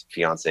his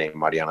fiance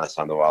Mariana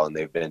Sandoval, and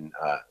they've been.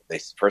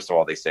 First of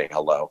all, they say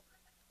hello,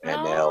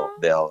 and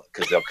they'll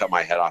cut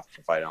my head off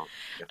if I don't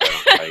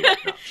tell you.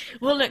 No.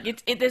 Well, look,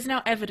 there's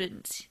now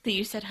evidence that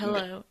you said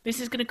hello. This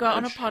is going to go out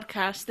on a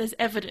podcast. There's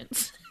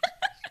evidence.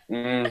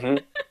 Mm-hmm.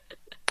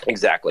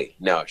 Exactly.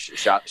 No,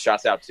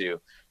 shouts out to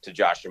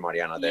Josh and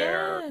Mariana.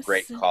 They're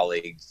great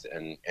colleagues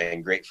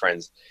and great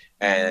friends.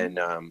 And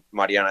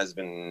Mariana has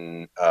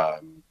been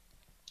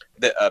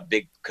a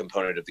big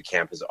component of the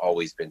camp, has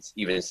always been,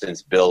 even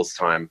since Bill's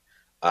time,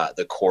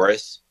 the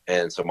chorus.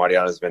 And so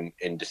Mariana has been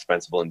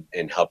indispensable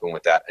in helping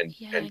with that. And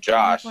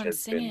Josh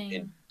has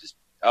been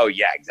oh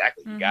yeah,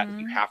 exactly.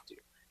 You have to.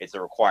 It's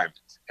a requirement.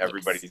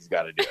 Everybody's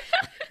got to do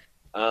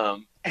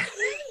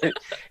it.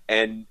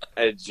 And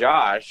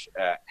Josh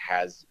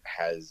has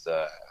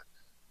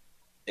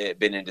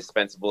been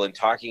indispensable in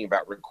talking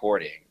about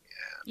recording,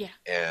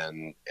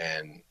 and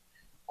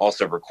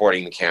also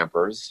recording the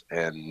campers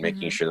and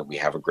making sure that we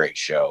have a great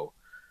show,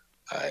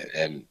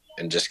 and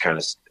just kind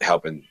of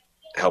helping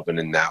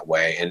in that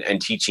way,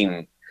 and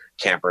teaching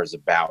campers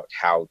about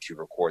how to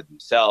record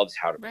themselves,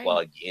 how to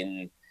plug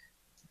in,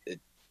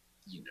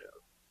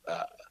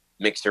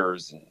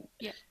 mixers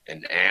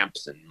and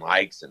amps and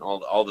mics and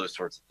all those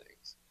sorts of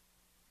things.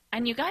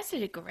 And you guys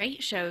did a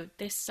great show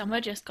this summer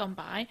just gone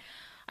by.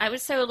 I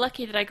was so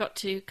lucky that I got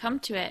to come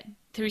to it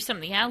through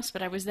something else,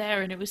 but I was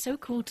there, and it was so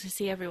cool to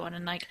see everyone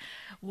and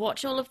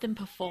watch all of them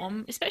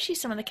perform, especially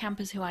some of the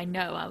campers who I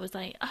know. I was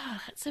like,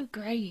 that's so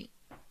great.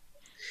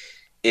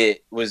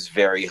 It was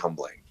very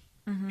humbling.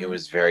 It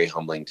was very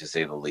humbling, to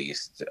say the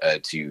least,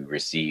 to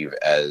receive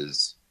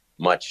as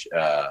much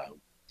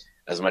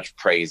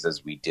praise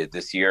as we did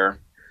this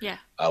year. Yeah.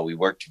 We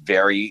worked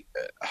very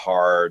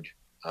hard.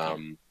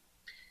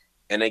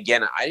 And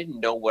again, I didn't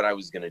know what I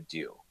was going to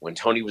do. When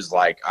Tony was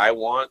like, I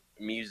want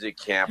music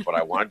camp, but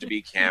I want it to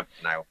be camp,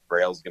 and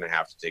Braille's going to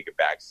have to take a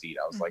back seat.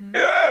 I was like,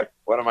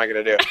 what am I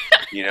going to do?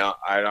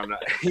 I don't know.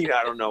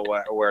 I don't know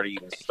where to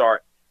even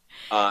start.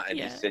 And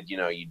he said,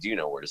 you do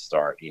know where to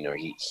start.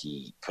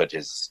 He put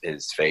his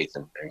faith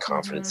and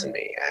confidence in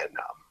me. And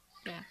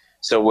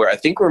so I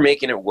think we're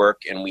making it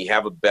work, and we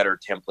have a better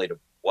template of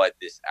what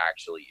this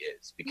actually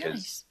is.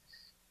 Because,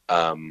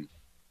 I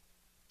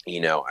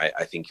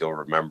think you'll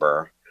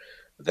remember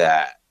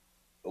that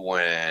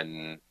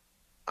when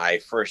I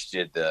first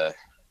did the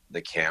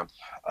camp,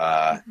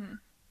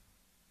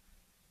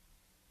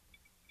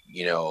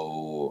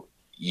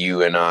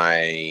 you and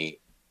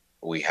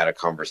we had a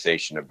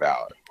conversation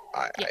about,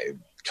 I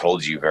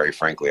told you very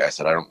frankly, I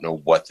said, I don't know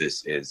what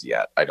this is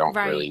yet. I don't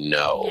really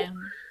know.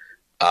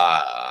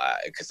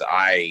 Because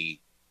I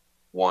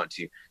want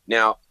to.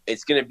 Now,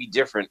 it's going to be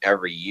different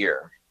every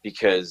year,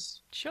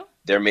 because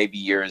there may be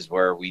years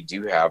where we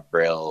do have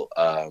Braille,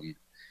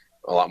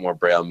 a lot more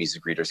Braille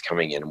music readers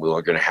coming in, and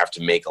we're going to have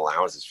to make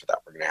allowances for that.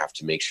 We're going to have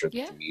to make sure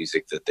that the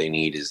music that they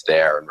need is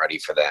there and ready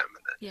for them.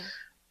 And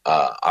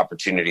that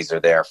opportunities are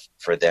there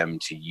for them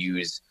to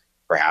use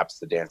perhaps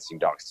the Dancing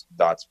Dots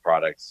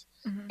products,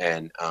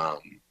 and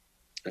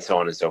so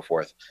on and so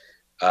forth.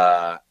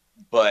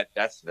 But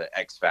that's the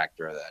X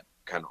factor that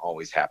kind of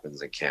always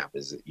happens at camp,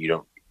 is that you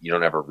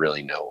don't ever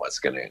really know what's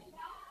gonna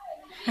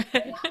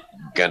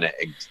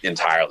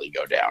entirely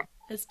go down.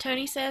 As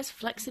Tony says,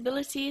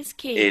 flexibility is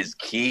key. Is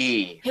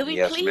key. He'll be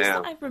pleased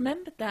that I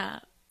remembered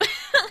that.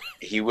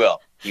 He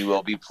will. He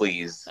will be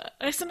pleased.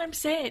 I sometimes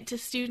say it to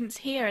students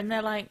here, and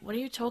they're like, what are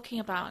you talking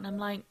about? And I'm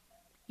like,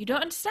 you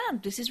don't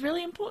understand. This is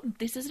really important.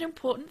 This is an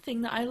important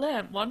thing that I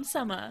learned one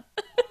summer.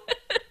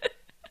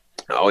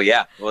 Oh,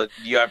 yeah. Well,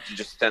 you have to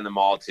just send them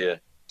all to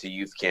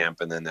youth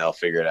camp, and then they'll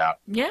figure it out.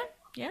 Yeah.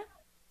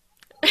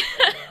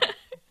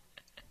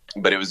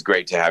 But it was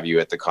great to have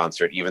you at the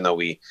concert, even though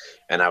we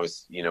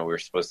were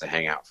supposed to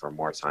hang out for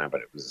more time,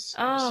 but it was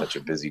such a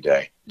busy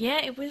day.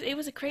 Yeah, it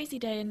was a crazy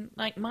day, and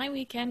my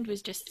weekend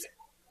was just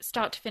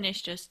start to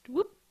finish, just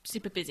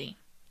super busy.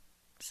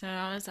 So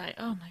I was like,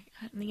 oh my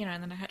God, and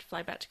then I had to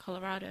fly back to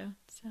Colorado.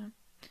 So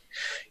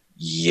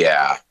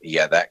yeah,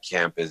 that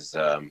camp is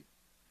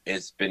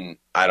it's been,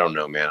 I don't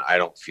know, man. I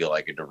don't feel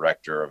like a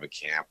director of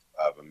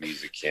a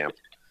music camp.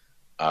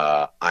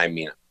 I'm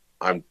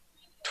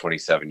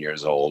 27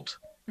 years old.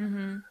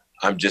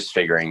 I'm just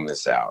figuring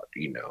this out.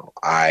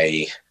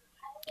 I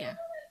Yeah.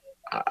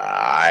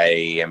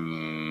 I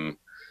am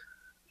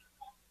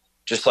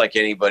just like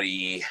any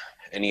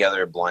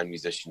other blind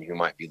musician who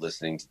might be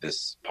listening to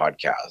this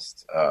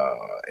podcast.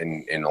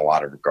 In a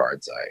lot of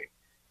regards,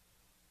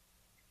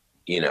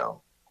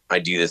 I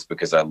do this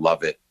because I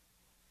love it,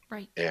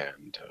 Right.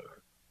 and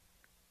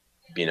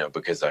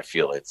because I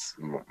feel it's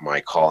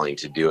my calling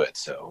to do it.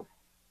 So,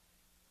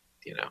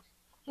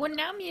 Well,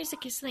 now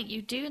music is something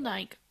you do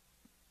like,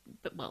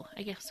 but well,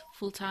 I guess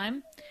full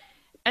time.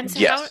 And so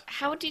yes.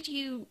 how did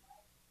you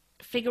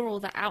figure all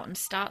that out and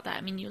start that?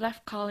 I mean, you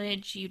left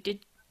college, you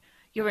did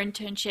your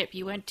internship,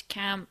 you went to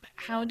camp.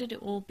 How did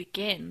it all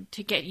begin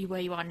to get you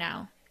where you are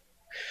now?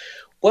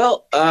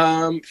 Well,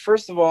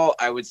 first of all,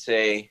 I would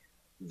say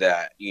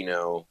that,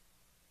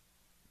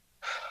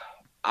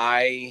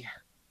 I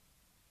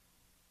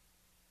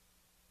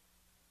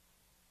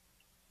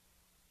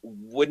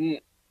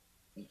wouldn't,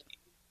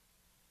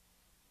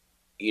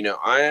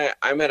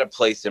 I'm at a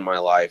place in my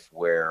life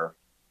where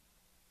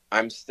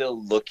I'm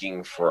still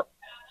looking for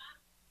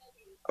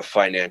a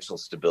financial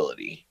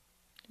stability.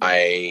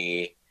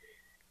 And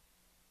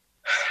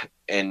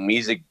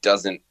music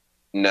doesn't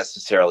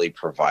necessarily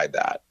provide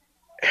that.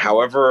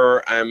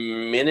 However,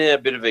 I'm in a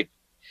bit of a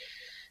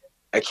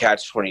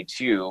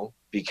catch-22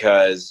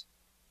 because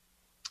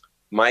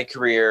my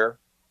career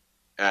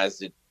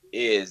as it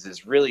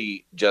is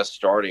really just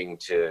starting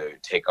to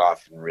take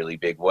off in really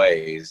big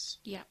ways.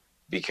 Yeah.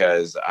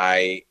 Because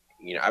I've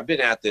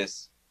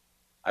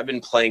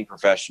been playing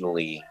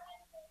professionally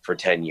for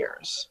 10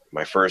 years.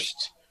 My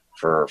first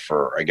for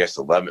I guess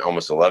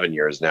almost 11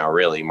 years now,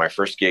 really. My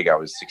first gig, I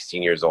was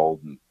 16 years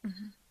old, and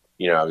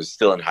I was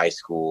still in high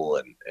school,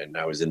 and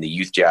I was in the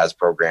youth jazz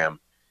program.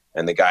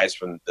 And the guys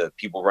from the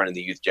people running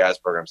the youth jazz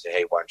program said,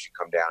 "Hey, why don't you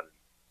come down?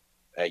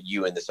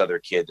 You and this other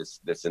kid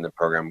that's in the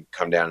program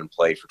come down and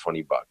play for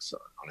 $20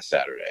 on a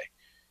Saturday."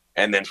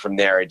 And then from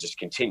there, it just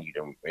continued,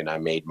 and I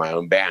made my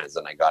own bands.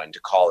 And I got into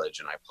college,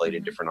 and I played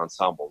in different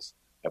ensembles.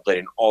 I played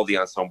in all the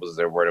ensembles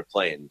there were to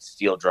play in: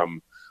 steel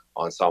drum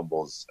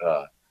ensembles,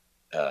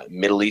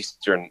 Middle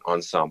Eastern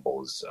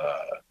ensembles.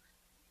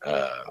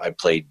 I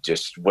played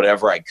just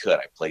whatever I could.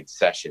 I played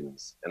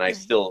sessions, and I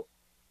still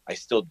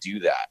do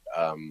that.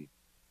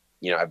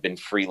 I've been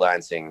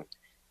freelancing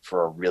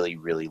for a really,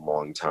 really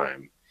long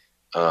time.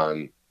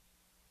 And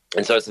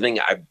so it's something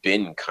I've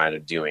been kind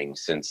of doing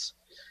since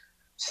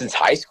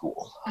high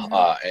school.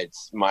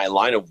 It's my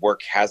line of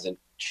work hasn't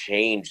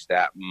changed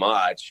that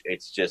much.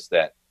 It's just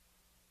that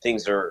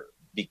things are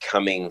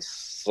becoming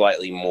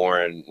slightly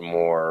more and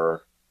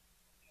more,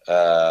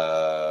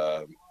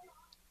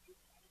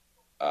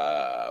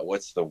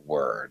 what's the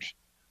word?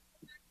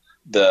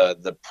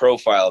 The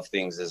profile of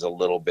things is a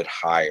little bit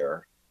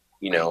higher.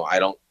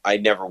 I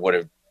never would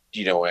have,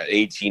 at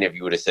 18, if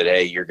you would have said,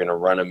 "Hey, you're going to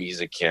run a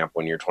music camp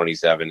when you're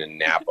 27 in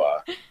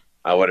Napa,"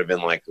 I would have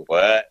been like,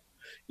 "What?"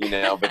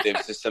 But it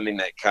was just something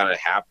that kind of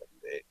happened.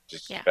 It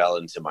just fell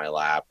into my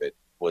lap. It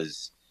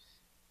was,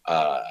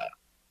 I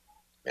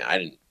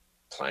didn't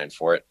plan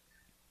for it.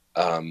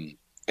 And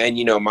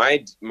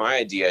my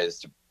idea is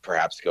to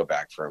perhaps go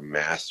back for a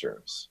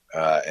master's,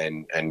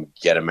 and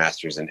get a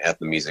master's in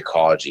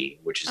ethnomusicology,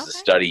 which is the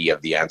study of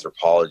the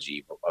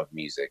anthropology of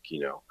music.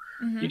 You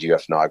do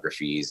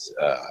ethnographies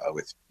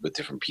with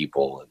different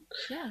people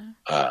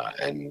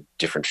and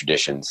different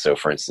traditions. So,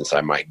 for instance,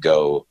 I might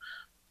go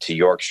to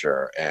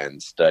Yorkshire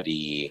and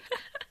study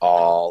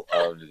all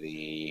of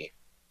the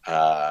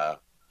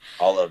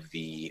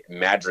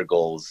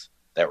madrigals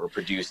that were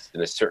produced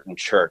in a certain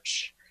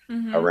church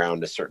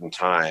around a certain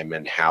time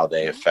and how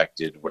they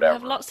affected whatever. We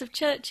have lots of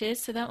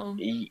churches, so that will.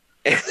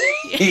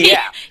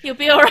 Yeah, you'll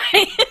be all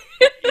right.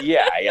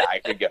 yeah, I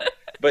could go.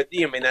 But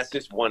that's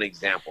just one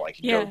example. I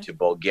could go to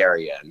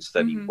Bulgaria and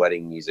study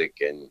wedding music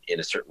in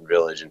a certain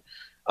village, and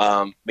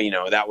but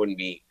that wouldn't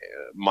be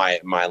my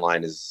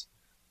line is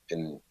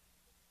in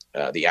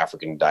the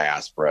African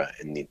diaspora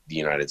in the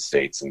United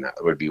States, and that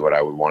would be what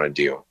I would want to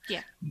do.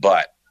 Yeah.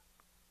 But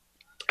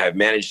I've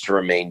managed to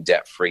remain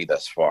debt free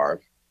thus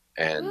far,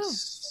 and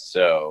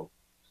so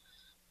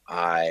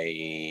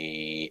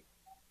I'm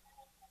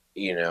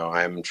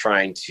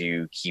trying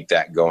to keep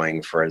that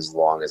going for as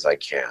long as I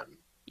can.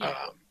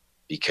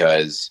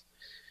 Because,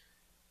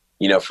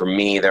 for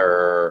me,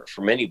 for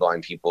many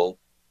blind people,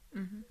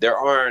 there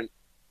aren't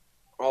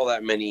all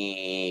that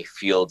many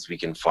fields we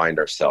can find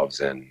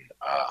ourselves in.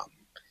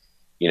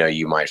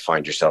 You might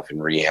find yourself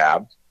in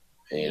rehab,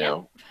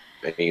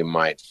 you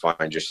might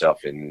find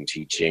yourself in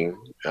teaching,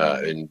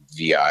 in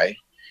VI.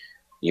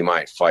 You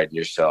might find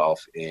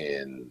yourself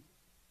at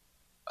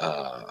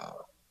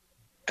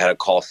a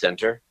call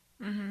center.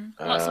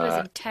 Lots of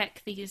us in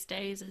tech these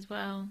days as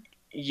well.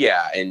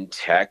 Yeah, in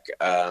tech.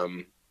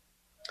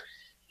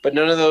 But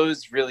none of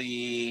those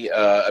really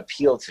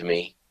appeal to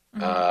me,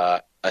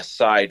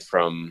 aside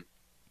from,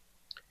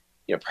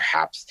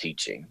 perhaps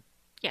teaching.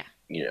 Yeah.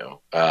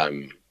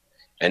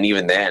 And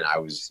even then, I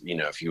was,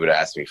 if you would have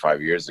asked me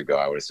 5 years ago,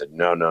 I would have said,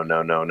 no. And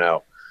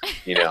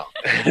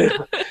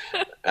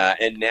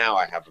now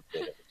I have a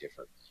bit of a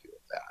different view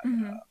of that.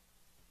 Mm-hmm.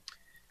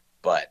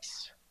 But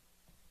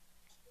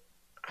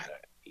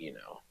you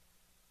know,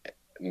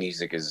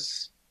 music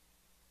is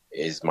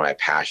my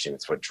passion.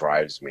 It's what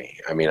drives me.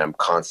 I mean, I'm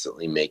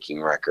constantly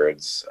making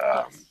records.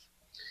 Yes.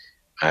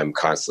 I'm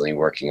constantly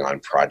working on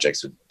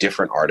projects with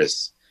different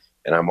artists,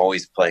 and I'm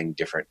always playing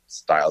different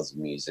styles of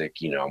music.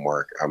 You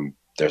know,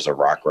 there's a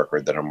rock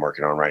record that I'm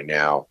working on right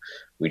now.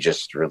 We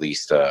just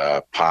released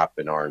a pop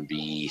and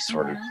R&B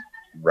sort of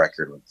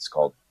record. It's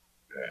called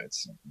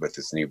it's with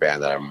this new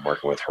band that I'm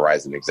working with,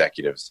 Horizon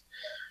Executives,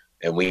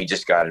 and we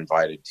just got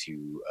invited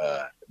to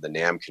the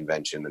NAMM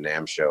convention, the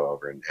NAMM show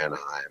over in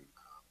Anaheim.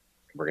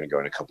 We're going to go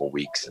in a couple of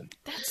weeks, and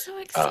That's so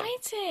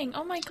exciting!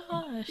 Oh my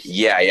gosh!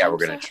 yeah, I'm we're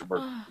going so,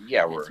 to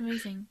that's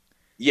amazing.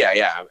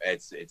 Yeah.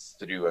 It's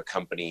through a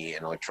company,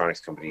 an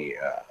electronics company.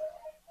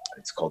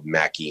 It's called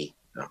Mackie,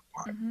 the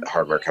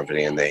hardware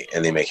company, and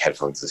they make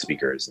headphones and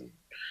speakers and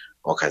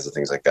all kinds of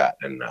things like that.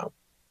 And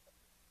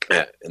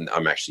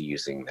I'm actually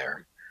using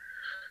their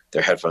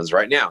headphones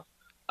right now.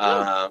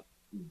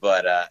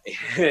 But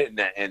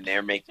and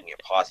they're making it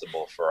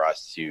possible for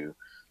us to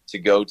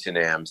go to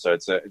NAMM. So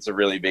it's a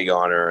really big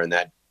honor, and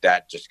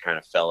that just kind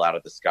of fell out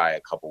of the sky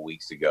a couple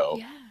weeks ago.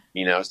 Yeah.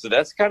 You know, so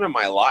that's kind of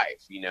my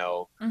life, you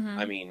know. Mm-hmm.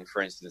 I mean,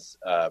 for instance,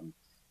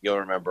 you'll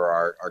remember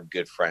our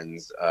good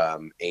friends,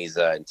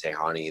 Aza and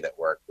Tehani, that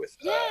work with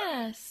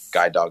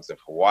Guide Dogs of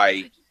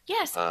Hawaii.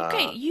 Yes.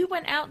 Okay, you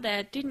went out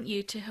there, didn't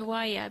you, to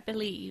Hawaii, I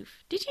believe.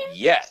 Did you?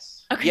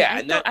 Yes. Okay. Yeah,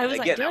 and that, I was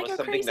again, like, that was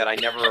something crazy? that I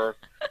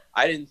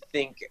didn't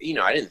think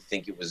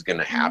it was going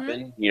to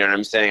happen. You know what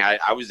I'm saying?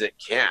 I was at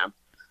camp,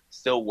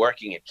 still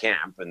working at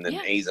camp, and then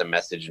Aza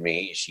messaged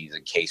me. She's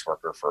a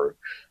caseworker for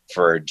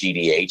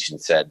GDH, and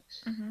said,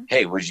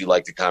 "Hey, would you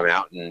like to come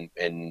out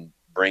and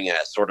bring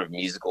a sort of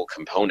musical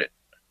component?"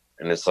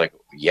 And it's like,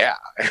 yeah,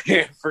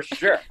 for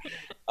sure.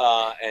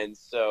 And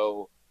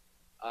so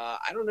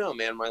I don't know,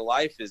 man. My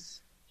life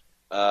is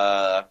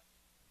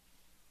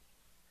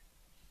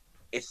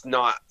it's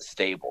not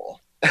stable.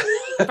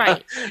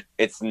 Right.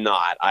 It's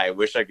not. I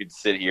wish I could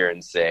sit here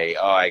and say,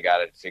 "Oh, I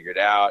got it figured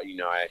out." You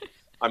know,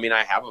 I mean,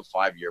 I have a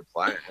 5-year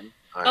plan.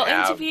 I'll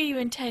interview you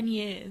in 10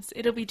 years.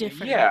 It'll be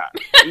different. Yeah.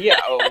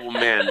 Oh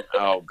man.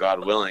 Oh,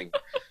 God willing.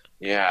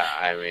 Yeah.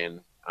 I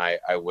mean,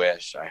 I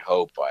wish. I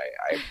hope.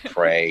 I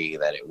pray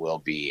that it will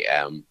be.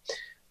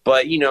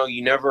 But you know,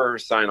 you never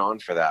sign on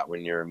for that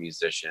when you're a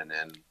musician,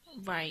 and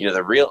right. You know,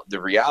 the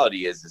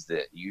reality is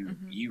that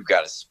you've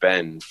got to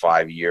spend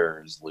 5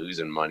 years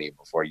losing money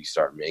before you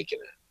start making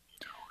it.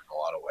 You know, in a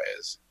lot of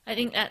ways. I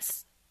think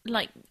that's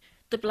like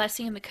the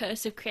blessing and the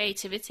curse of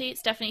creativity.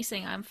 It's definitely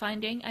something I'm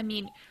finding. I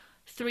mean,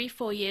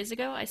 3-4 years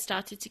ago, I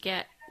started to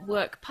get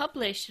work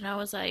published, and I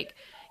was like,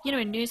 you know,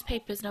 in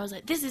newspapers, and I was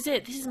like, this is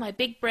it. This is my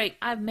big break.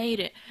 I've made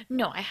it.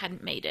 No, I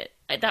hadn't made it.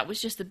 That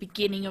was just the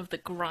beginning of the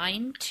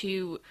grind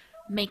to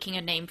making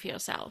a name for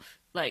yourself.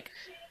 Like,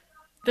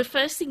 the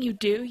first thing you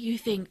do, you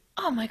think,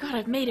 oh my God,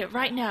 I've made it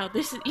right now.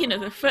 This is, you know,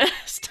 the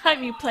first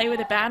time you play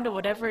with a band or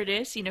whatever it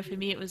is, you know, for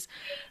me it was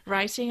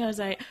writing. I was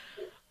like,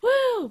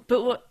 woo!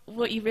 But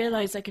what you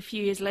realize like a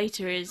few years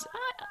later is,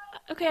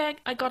 okay,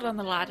 I got on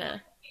the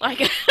ladder.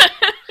 Like,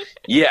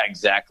 yeah,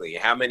 exactly.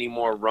 How many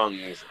more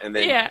rungs, and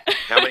then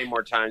how many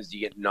more times do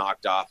you get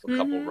knocked off a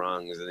couple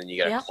rungs, and then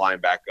you got to climb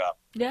back up?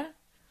 Yeah.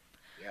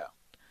 Yeah.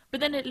 But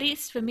then at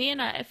least for me,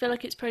 and I feel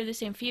like it's probably the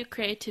same for you,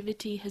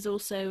 creativity has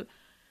also,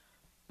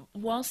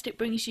 whilst it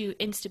brings you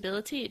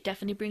instability, it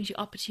definitely brings you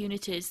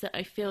opportunities that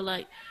I feel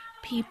like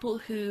people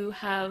who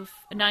have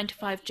a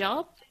 9-to-5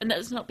 job, and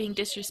that's not being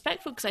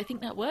disrespectful because I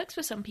think that works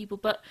for some people,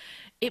 but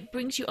it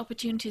brings you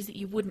opportunities that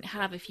you wouldn't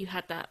have if you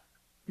had that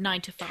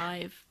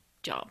 9-to-5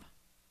 job.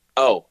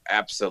 Oh,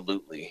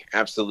 absolutely.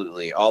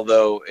 Absolutely.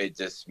 Although it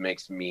just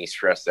makes me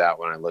stressed out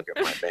when I look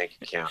at my bank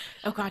account.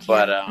 Oh God,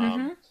 but,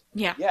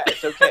 yeah. Yeah,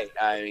 it's okay.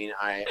 I mean,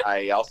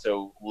 I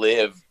also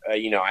live,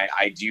 you know,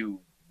 I do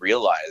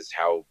realize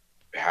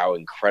how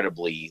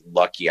incredibly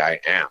lucky I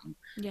am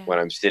when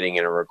I'm sitting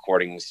in a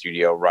recording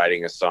studio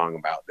writing a song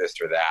about this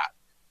or that,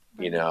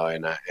 you know,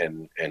 and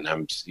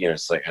I'm, you know,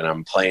 it's like, and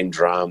I'm playing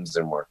drums,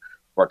 and we're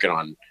working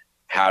on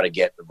how to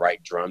get the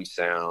right drum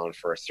sound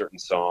for a certain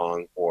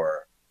song,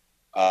 or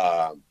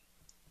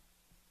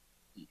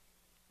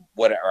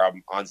whatever.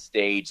 I'm on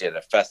stage at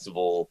a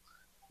festival,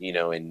 you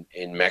know, in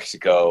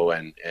Mexico,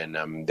 and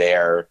I'm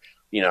there.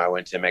 You know, I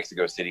went to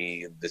Mexico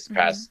City this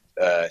past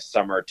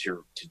summer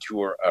to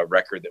tour a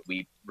record that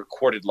we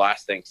recorded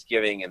last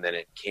Thanksgiving, and then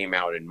it came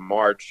out in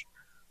March.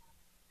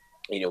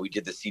 You know, we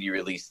did the CD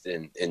release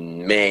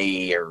in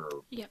May, or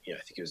you know,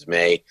 I think it was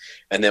May,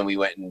 and then we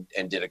went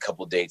and did a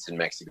couple dates in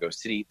Mexico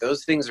City.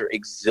 Those things are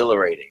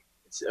exhilarating.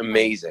 It's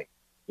amazing,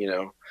 you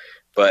know,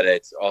 but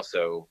it's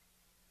also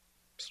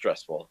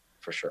stressful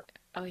for sure.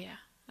 Oh yeah,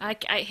 I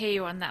hear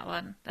you on that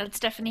one. That's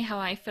definitely how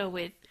I feel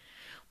with,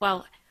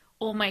 well,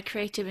 all my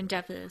creative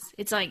endeavors.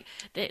 It's like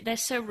they're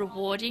so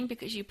rewarding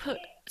because you put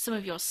some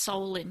of your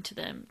soul into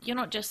them. You're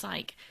not just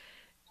like,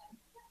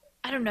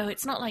 I don't know,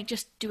 it's not like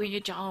just doing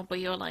a job where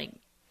you're like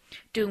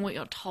doing what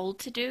you're told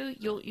to do,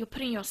 you're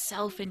putting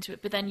yourself into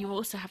it, but then you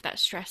also have that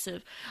stress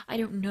of, I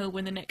don't know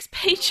when the next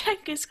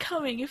paycheck is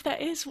coming, if there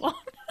is one.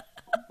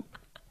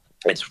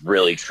 It's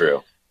really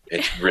true.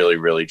 It's really,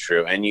 really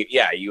true. And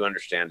you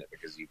understand it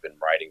because you've been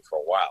writing for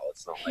a while.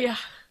 It's not like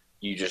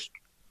you just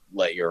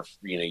let you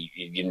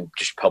didn't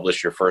just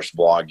publish your first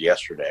blog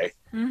yesterday.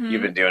 Mm-hmm.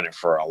 You've been doing it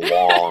for a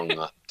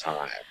long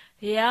time.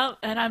 Yeah,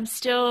 and I'm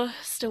still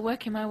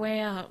working my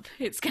way up.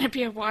 It's going to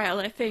be a while,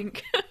 I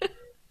think. I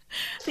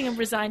think I'm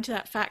resigned to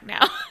that fact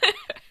now.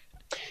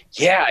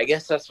 Yeah, I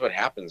guess that's what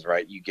happens,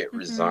 right? You get Mm-hmm.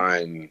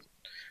 resigned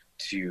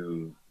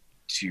to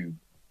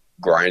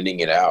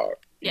grinding it out.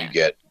 Yeah.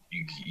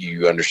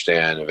 You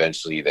understand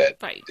eventually that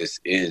This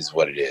is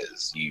what it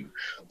is.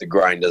 The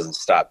grind doesn't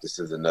stop. This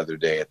is another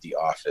day at the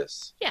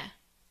office. Yeah.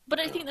 But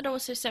I think that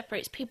also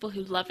separates people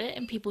who love it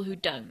and people who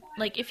don't.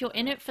 Like, if you're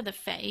in it for the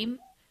fame,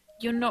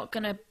 you're not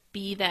going to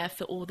be there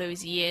for all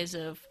those years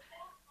of,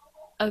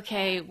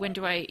 okay, when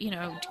do I,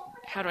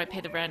 how do I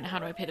pay the rent? How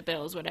do I pay the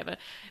bills? Whatever.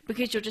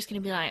 Because you're just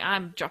going to be like,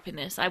 I'm dropping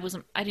this. I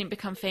didn't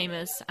become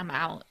famous. I'm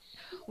out.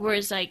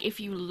 Whereas, like, if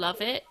you love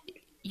it,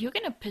 you're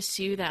going to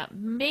pursue that.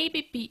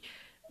 Maybe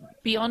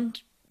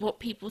beyond what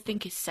people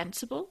think is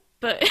sensible,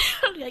 but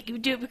like, you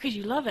do it because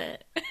you love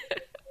it.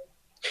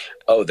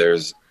 Oh, there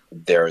is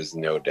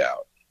no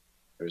doubt.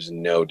 There's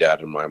no doubt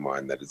in my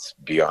mind that it's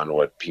beyond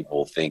what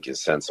people think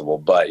is sensible.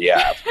 But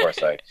yeah, of course,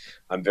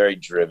 I'm very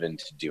driven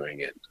to doing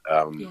it.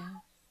 But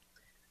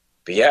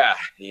yeah,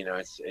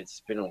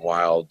 it's been a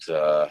wild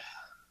ride,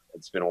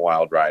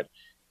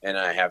 and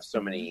I have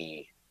so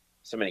many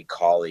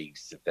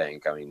colleagues to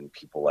thank. I mean,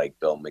 people like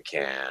Bill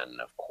McCann,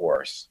 of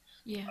course.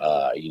 Yeah.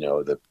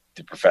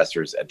 The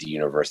professors at the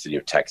University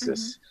of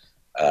Texas.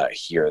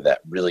 Here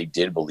that really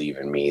did believe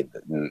in me,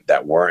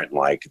 that weren't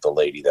like the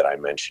lady that I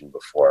mentioned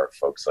before,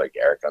 folks like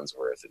Eric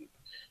Unsworth and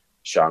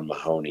Sean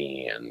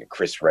Mahoney and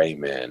Chris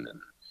Raymond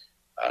and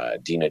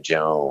Dina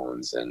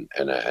Jones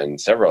and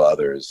several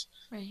others.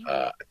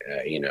 Right.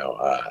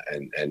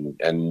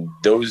 And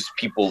those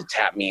people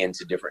tap me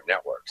into different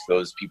networks.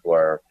 Those people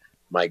are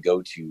my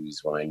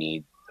go-tos when I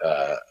need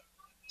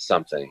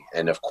something.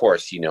 And of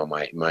course,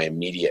 my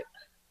immediate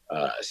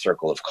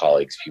circle of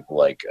colleagues, people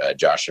like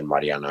Josh and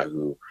Mariana,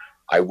 who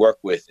I work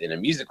with in a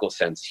musical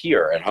sense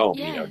here at home.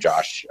 Yes.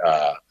 Josh,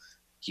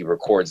 he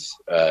records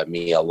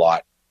me a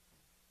lot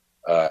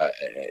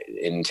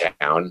in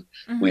town.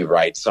 Mm-hmm. We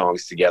write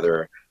songs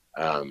together.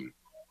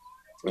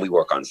 We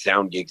work on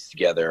sound gigs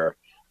together.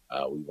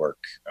 We work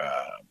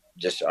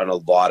just on a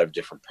lot of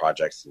different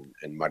projects,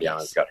 and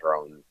Mariana's got her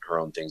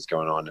own things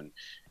going on,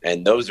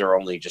 and those are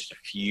only just a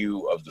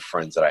few of the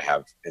friends that I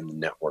have in the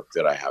network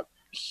that I have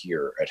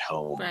here at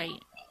home,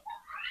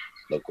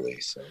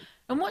 locally. So.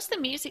 And what's the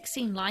music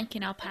scene like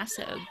in El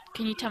Paso?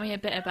 Can you tell me a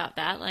bit about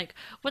that? Like,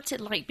 what's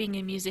it like being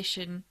a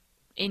musician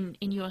in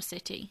your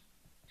city?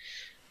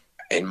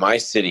 In my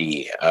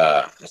city,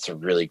 that's a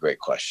really great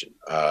question.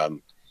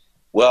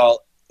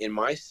 Well, in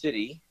my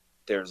city,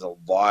 there's a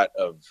lot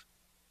of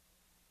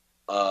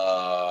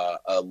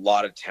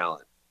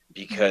talent,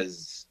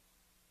 because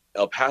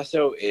El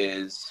Paso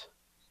is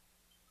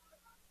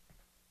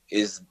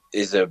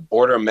a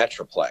border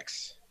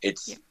metroplex.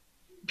 It's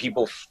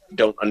people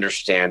don't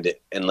understand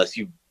it unless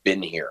you've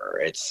been here.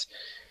 It's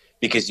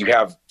because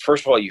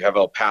first of all, you have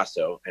El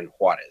Paso and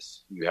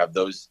Juarez. You have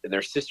those, and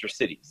they're sister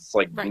cities. It's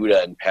like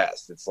Buda and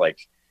Pest. It's like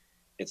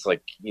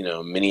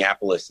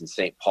Minneapolis and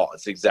St. Paul.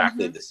 It's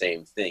exactly the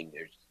same thing.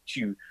 There's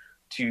two.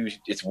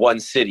 It's one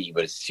city,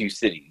 but it's two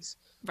cities.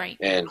 Right.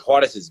 And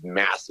Juarez is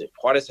massive.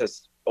 Juarez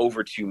has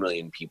over 2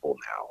 million people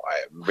now.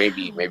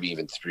 Maybe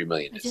even 3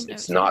 million.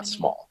 It's not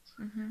small.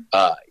 Mm-hmm.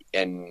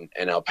 And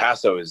El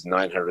Paso is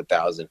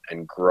 900,000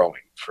 and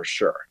growing for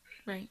sure.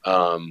 Right.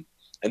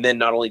 And then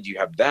not only do you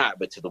have that,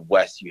 but to the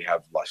west you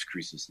have Las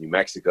Cruces, New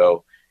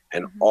Mexico,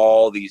 and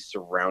all these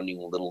surrounding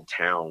little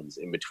towns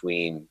in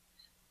between,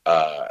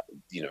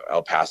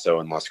 El Paso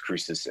and Las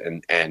Cruces,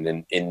 and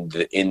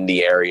in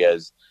the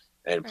areas,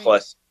 and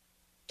plus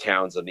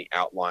towns on the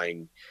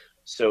outlying.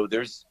 So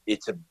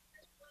it's a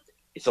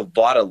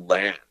lot of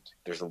land.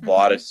 There's a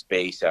lot of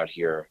space out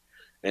here,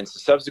 and so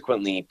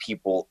subsequently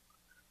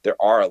there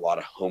are a lot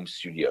of home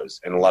studios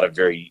and a lot of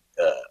very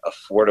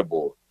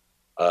affordable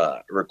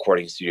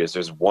recording studios.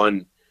 There's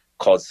one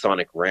called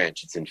Sonic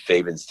Ranch. It's in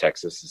Fabens,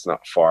 Texas. It's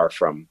not far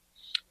from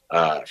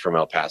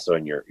El Paso,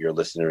 and your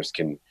listeners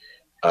can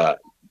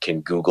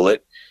Google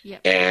it.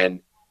 Yep. And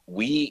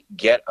we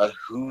get a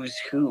who's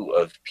who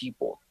of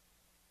people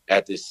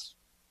at this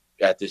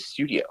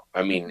studio.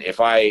 I mean, if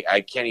I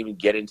can't even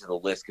get into the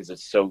list because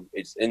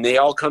and they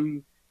all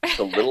come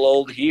to little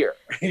old here,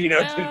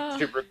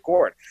 to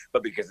record,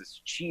 but because it's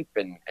cheap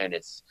and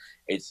it's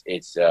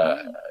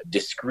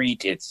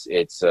discreet, it's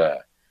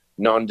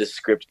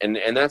nondescript,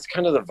 and that's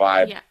kind of the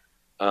vibe. Yeah.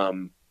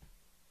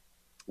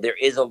 There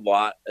is a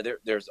lot.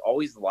 There's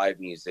always live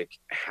music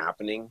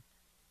happening,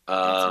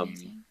 but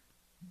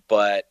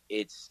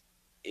it's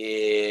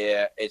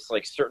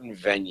like certain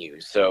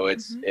venues. So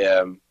it's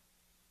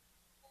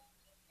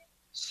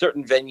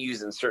certain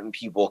venues and certain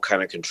people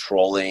kind of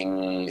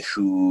controlling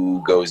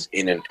who goes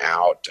in and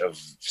out of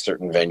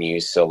certain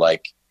venues. So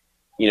like,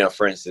 you know,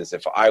 for instance,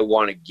 if I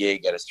want a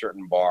gig at a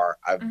certain bar,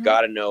 I've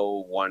got to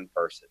know one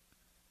person,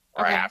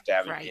 or I have to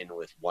have an in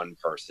with one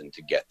person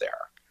to get there.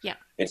 Yeah.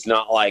 It's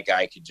not like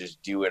I could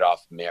just do it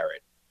off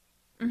merit.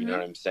 You know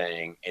what I'm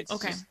saying? It's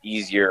just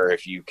easier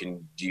if you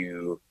can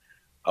do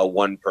a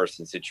one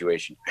person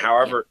situation.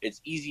 However,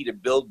 it's easy to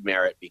build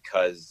merit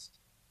because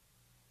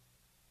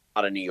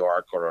out of New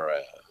York or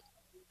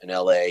in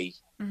LA,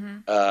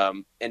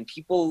 and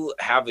people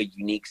have a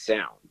unique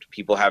sound.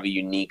 People have a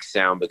unique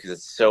sound because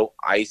it's so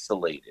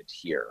isolated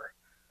here.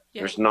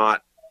 Yeah. There's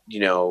not, you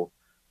know,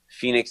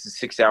 Phoenix is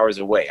 6 hours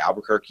away.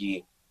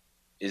 Albuquerque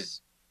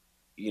is,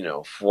 you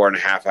know,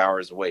 4.5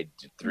 hours away,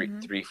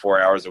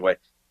 4 hours away.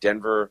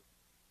 Denver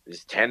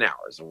is 10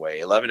 hours away,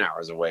 11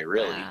 hours away,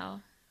 really.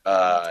 Wow.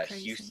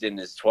 Houston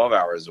is 12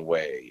 hours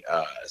away.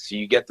 So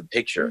you get the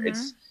picture.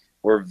 It's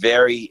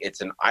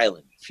an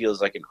island. It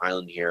feels like an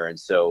island here. And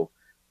so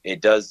it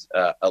does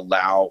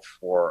allow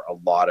for a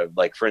lot of,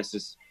 like, for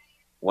instance,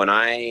 when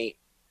I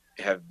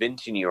have been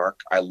to New York,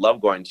 I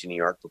love going to New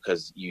York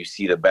because you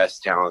see the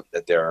best talent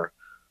that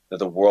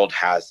the world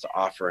has to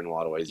offer in a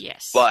lot of ways.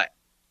 Yes.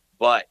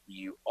 But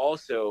you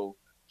also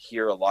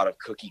hear a lot of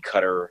cookie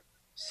cutter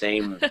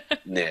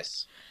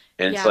sameness.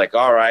 And it's like,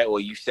 all right, well,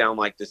 you sound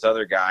like this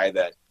other guy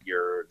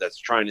that's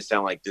trying to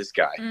sound like this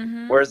guy.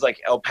 Whereas like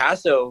El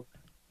Paso,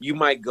 you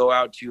might go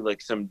out to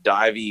like some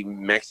divey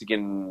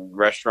Mexican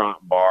restaurant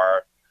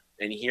bar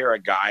and hear a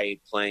guy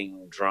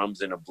playing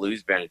drums in a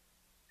blues band,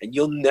 and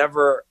you'll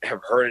never have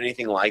heard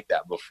anything like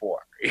that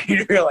before.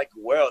 You're like,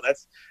 whoa,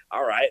 that's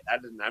all right.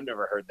 I've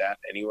never heard that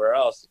anywhere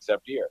else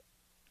except here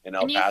in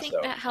El Paso. And you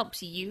think that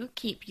helps you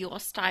keep your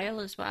style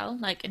as well,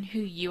 like, and who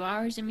you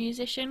are as a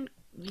musician,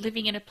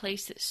 living in a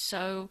place that's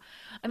so,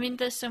 I mean,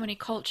 there's so many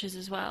cultures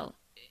as well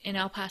in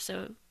El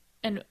Paso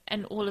and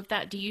all of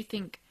that. Do you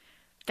think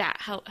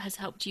that has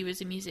helped you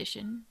as a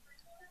musician?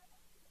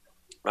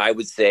 I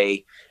would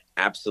say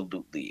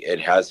absolutely. It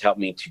has helped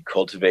me to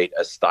cultivate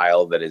a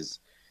style that is,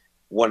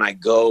 when I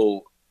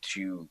go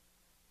to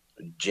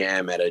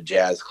jam at a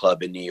jazz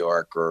club in New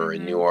York or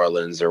in New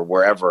Orleans or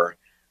wherever,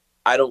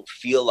 I don't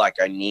feel like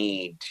I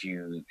need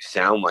to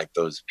sound like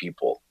those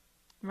people.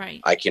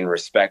 Right. I can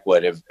respect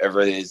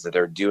whatever it is that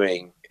they're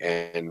doing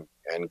and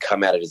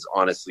come at it as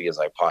honestly as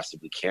I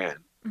possibly can.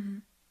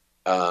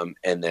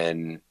 And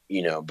then,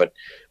 you know, but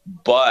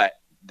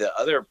the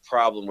other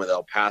problem with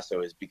El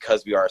Paso is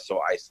because we are so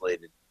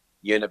isolated,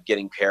 you end up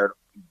getting paired.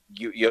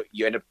 You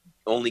end up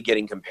only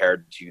getting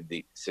compared to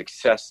the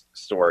success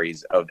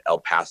stories of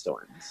El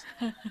Pasoans.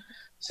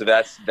 So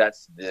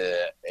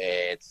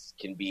it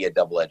can be a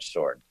double-edged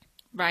sword.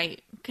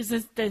 Right.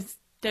 Because there's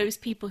those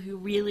people who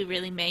really,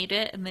 really made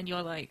it, and then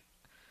you're like,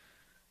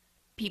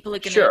 people are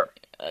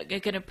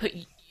gonna put,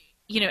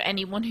 you know,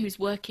 anyone who's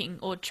working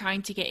or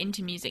trying to get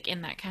into music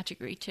in that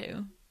category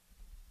too.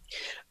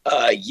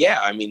 A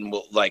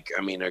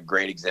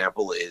great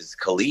example is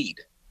Khalid.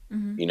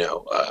 You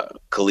know,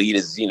 Khalid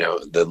is, you know,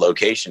 the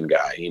location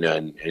guy, you know,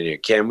 and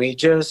can we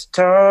just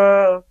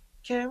talk?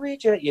 Can we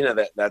just, you know,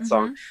 that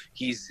song?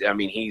 He's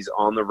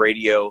on the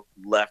radio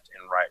left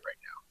and right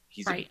now.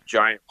 He's a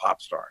giant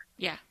pop star.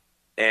 Yeah.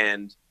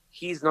 And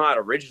he's not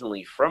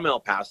originally from El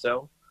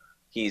Paso.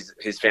 His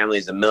family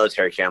is a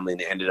military family,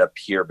 and they ended up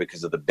here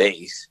because of the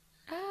base.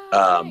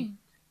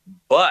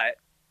 But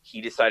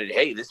he decided,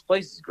 hey, this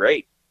place is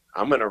great.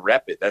 I'm gonna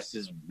rep it. This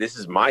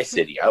is my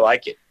city. I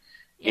like it.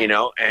 You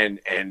know, and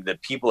the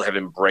people have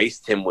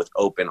embraced him with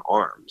open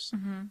arms.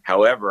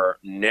 However,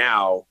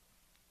 now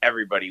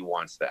everybody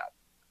wants that.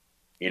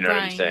 You know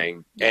what I'm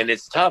saying? Yeah. And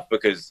it's tough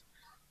because,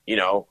 you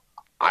know,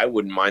 I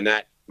wouldn't mind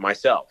that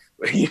myself.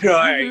 You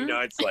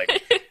know, it's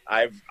like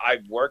I've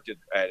worked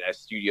at a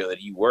studio that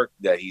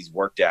he's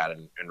worked at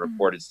and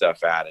recorded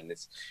stuff at, and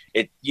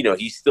you know,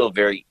 he's still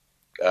very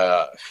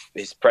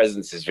his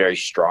presence is very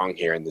strong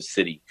here in the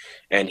city,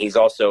 and he's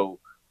also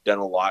done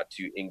a lot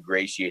to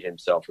ingratiate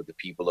himself with the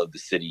people of the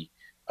city.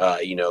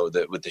 You know,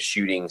 with the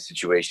shooting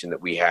situation that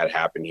we had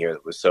happen here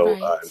that was so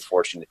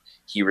unfortunate,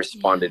 he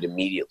responded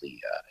immediately.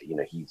 You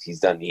know, he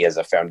has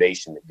a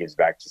foundation that gives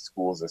back to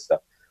schools and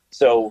stuff.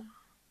 So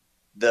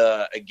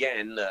the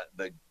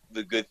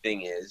good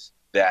thing is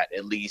that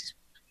at least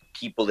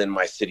people in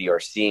my city are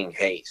seeing,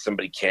 hey,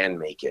 somebody can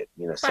make it.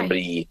 You know,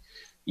 somebody,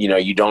 you know,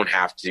 you don't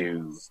have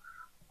to,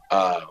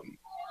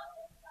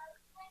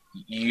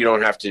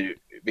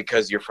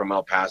 because you're from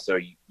El Paso,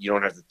 you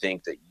don't have to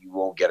think that you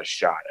won't get a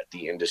shot at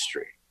the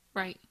industry.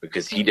 Right.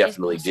 Because he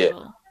definitely did.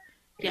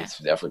 Yeah. It's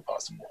definitely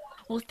possible.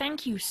 Well,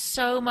 thank you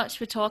so much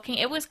for talking.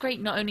 It was great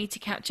not only to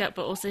catch up,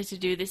 but also to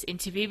do this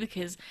interview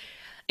because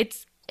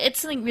it's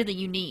something really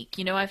unique.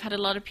 You know, I've had a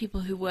lot of people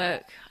who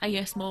work, I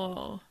guess,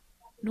 more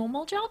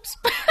normal jobs.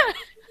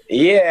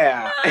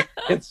 Yeah,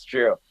 it's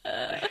true.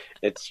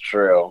 It's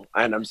true.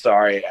 And I'm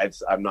sorry,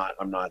 I'm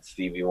not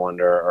Stevie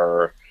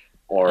Wonder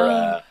or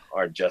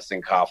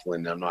Justin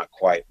Coughlin. I'm not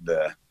quite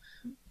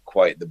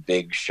quite the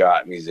big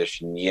shot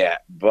musician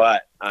yet,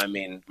 but I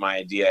mean, my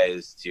idea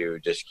is to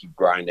just keep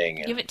grinding.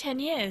 And give it 10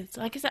 years.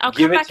 Like I said, I'll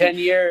give come it back 10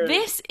 years.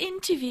 This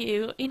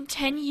interview in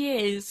 10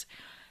 years,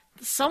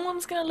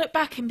 someone's going to look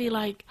back and be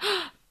like,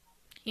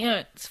 you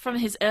know, it's from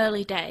his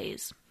early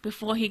days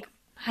before he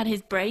had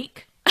his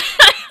break.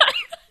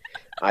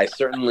 I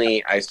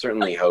certainly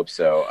hope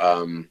so.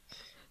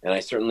 And I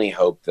certainly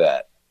hope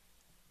that,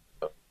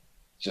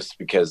 just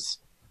because,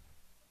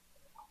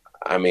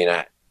 I mean,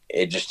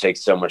 it just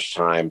takes so much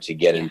time to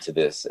get into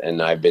this, and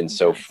I've been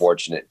so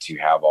fortunate to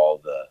have all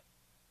the,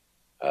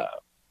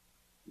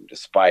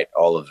 despite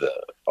all of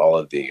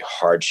the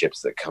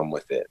hardships that come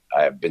with it,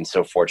 I've been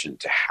so fortunate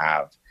to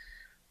have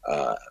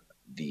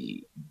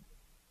the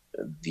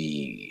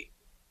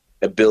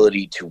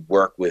ability to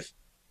work with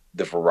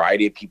the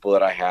variety of people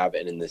that I have,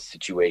 and in the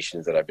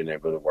situations that I've been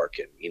able to work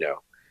in, you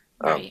know,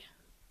 Right.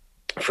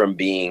 From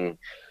being,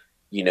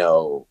 you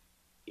know,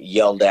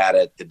 yelled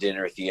at the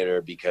dinner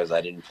theater because I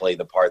didn't play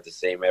the part the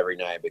same every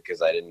night,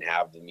 because I didn't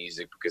have the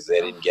music, because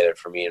they didn't get it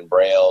from me in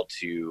Braille,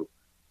 to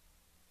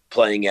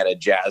playing at a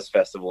jazz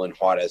festival in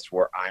Juarez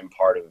where I'm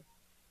part of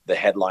the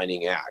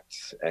headlining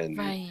acts, and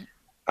Right.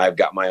 I've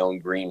got my own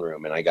green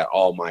room, and I got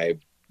all my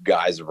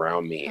guys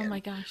around me. Oh my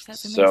gosh,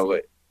 that's amazing. So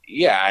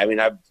yeah, I mean,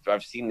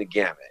 I've seen the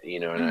gamut, you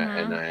know,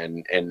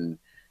 and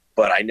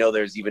but I know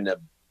there's even a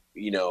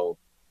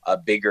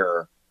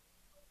bigger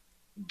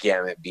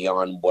gamut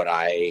beyond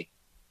the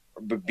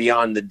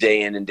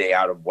day in and day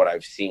out of what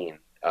I've seen.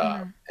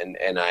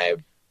 And I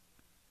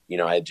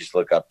just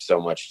look up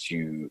so much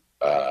to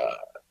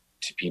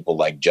people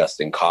like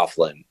Justin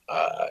Coughlin,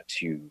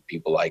 to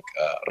people like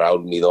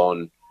Raul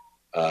Midon,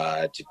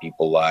 to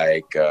people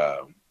like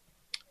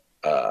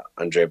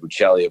Andrea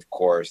Bocelli, of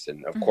course,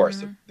 and of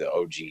course the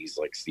OGs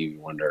like Stevie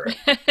Wonder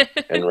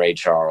and Ray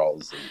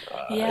Charles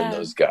and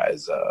those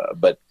guys.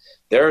 But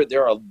there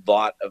are a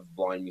lot of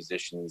blind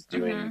musicians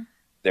doing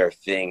their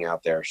thing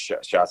out there.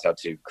 Shouts out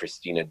to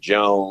Christina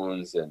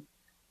Jones and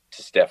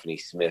to Stephanie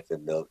Smith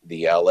in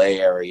the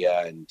LA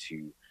area, and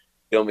to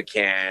Bill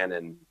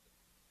McCann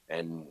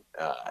and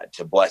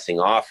to Blessing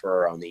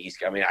Offer on the East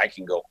Coast. I mean, I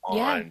can go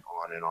on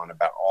and on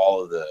about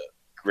all of the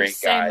great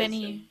guys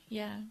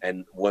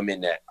and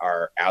women that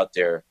are out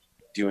there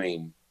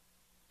doing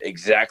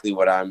exactly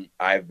what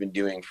I've been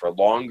doing for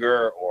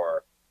longer,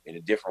 or in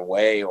a different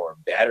way, or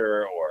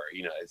better, or,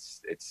 you know,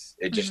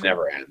 it just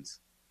never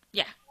ends.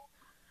 Yeah.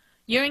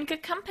 You're in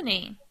good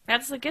company.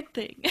 That's a good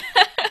thing.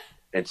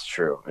 It's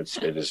true.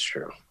 It is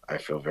true. I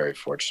feel very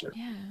fortunate.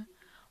 Yeah.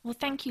 Well,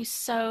 thank you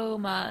so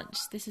much.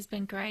 This has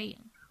been great.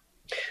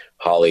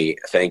 Holly,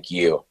 thank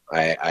you.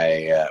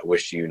 I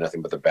wish you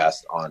nothing but the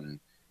best on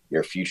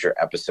your future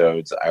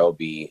episodes. I will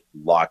be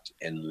locked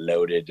and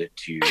loaded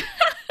to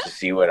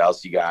see what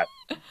else you got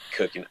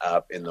cooking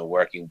up in the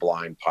Working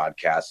Blind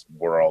podcast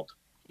world.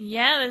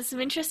 Yeah, there's some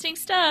interesting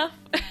stuff.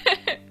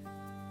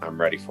 I'm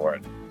ready for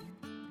it.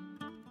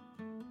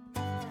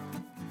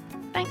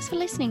 Thanks for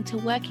listening to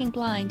Working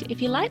Blind.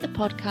 If you like the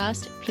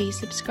podcast, please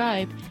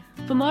subscribe.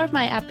 For more of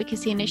my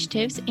advocacy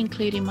initiatives,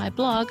 including my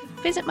blog,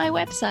 visit my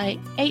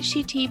website,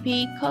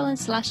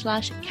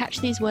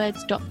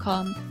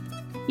 http://catchthesewords.com.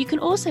 You can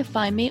also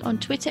find me on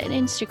Twitter and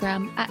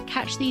Instagram at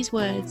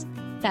CatchTheseWords.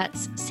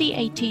 That's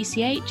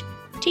CatchTheseWords.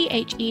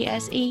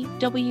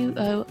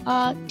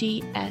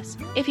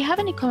 If you have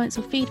any comments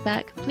or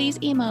feedback, please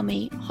email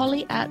me,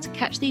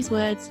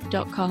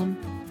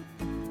 holly@catchthesewords.com.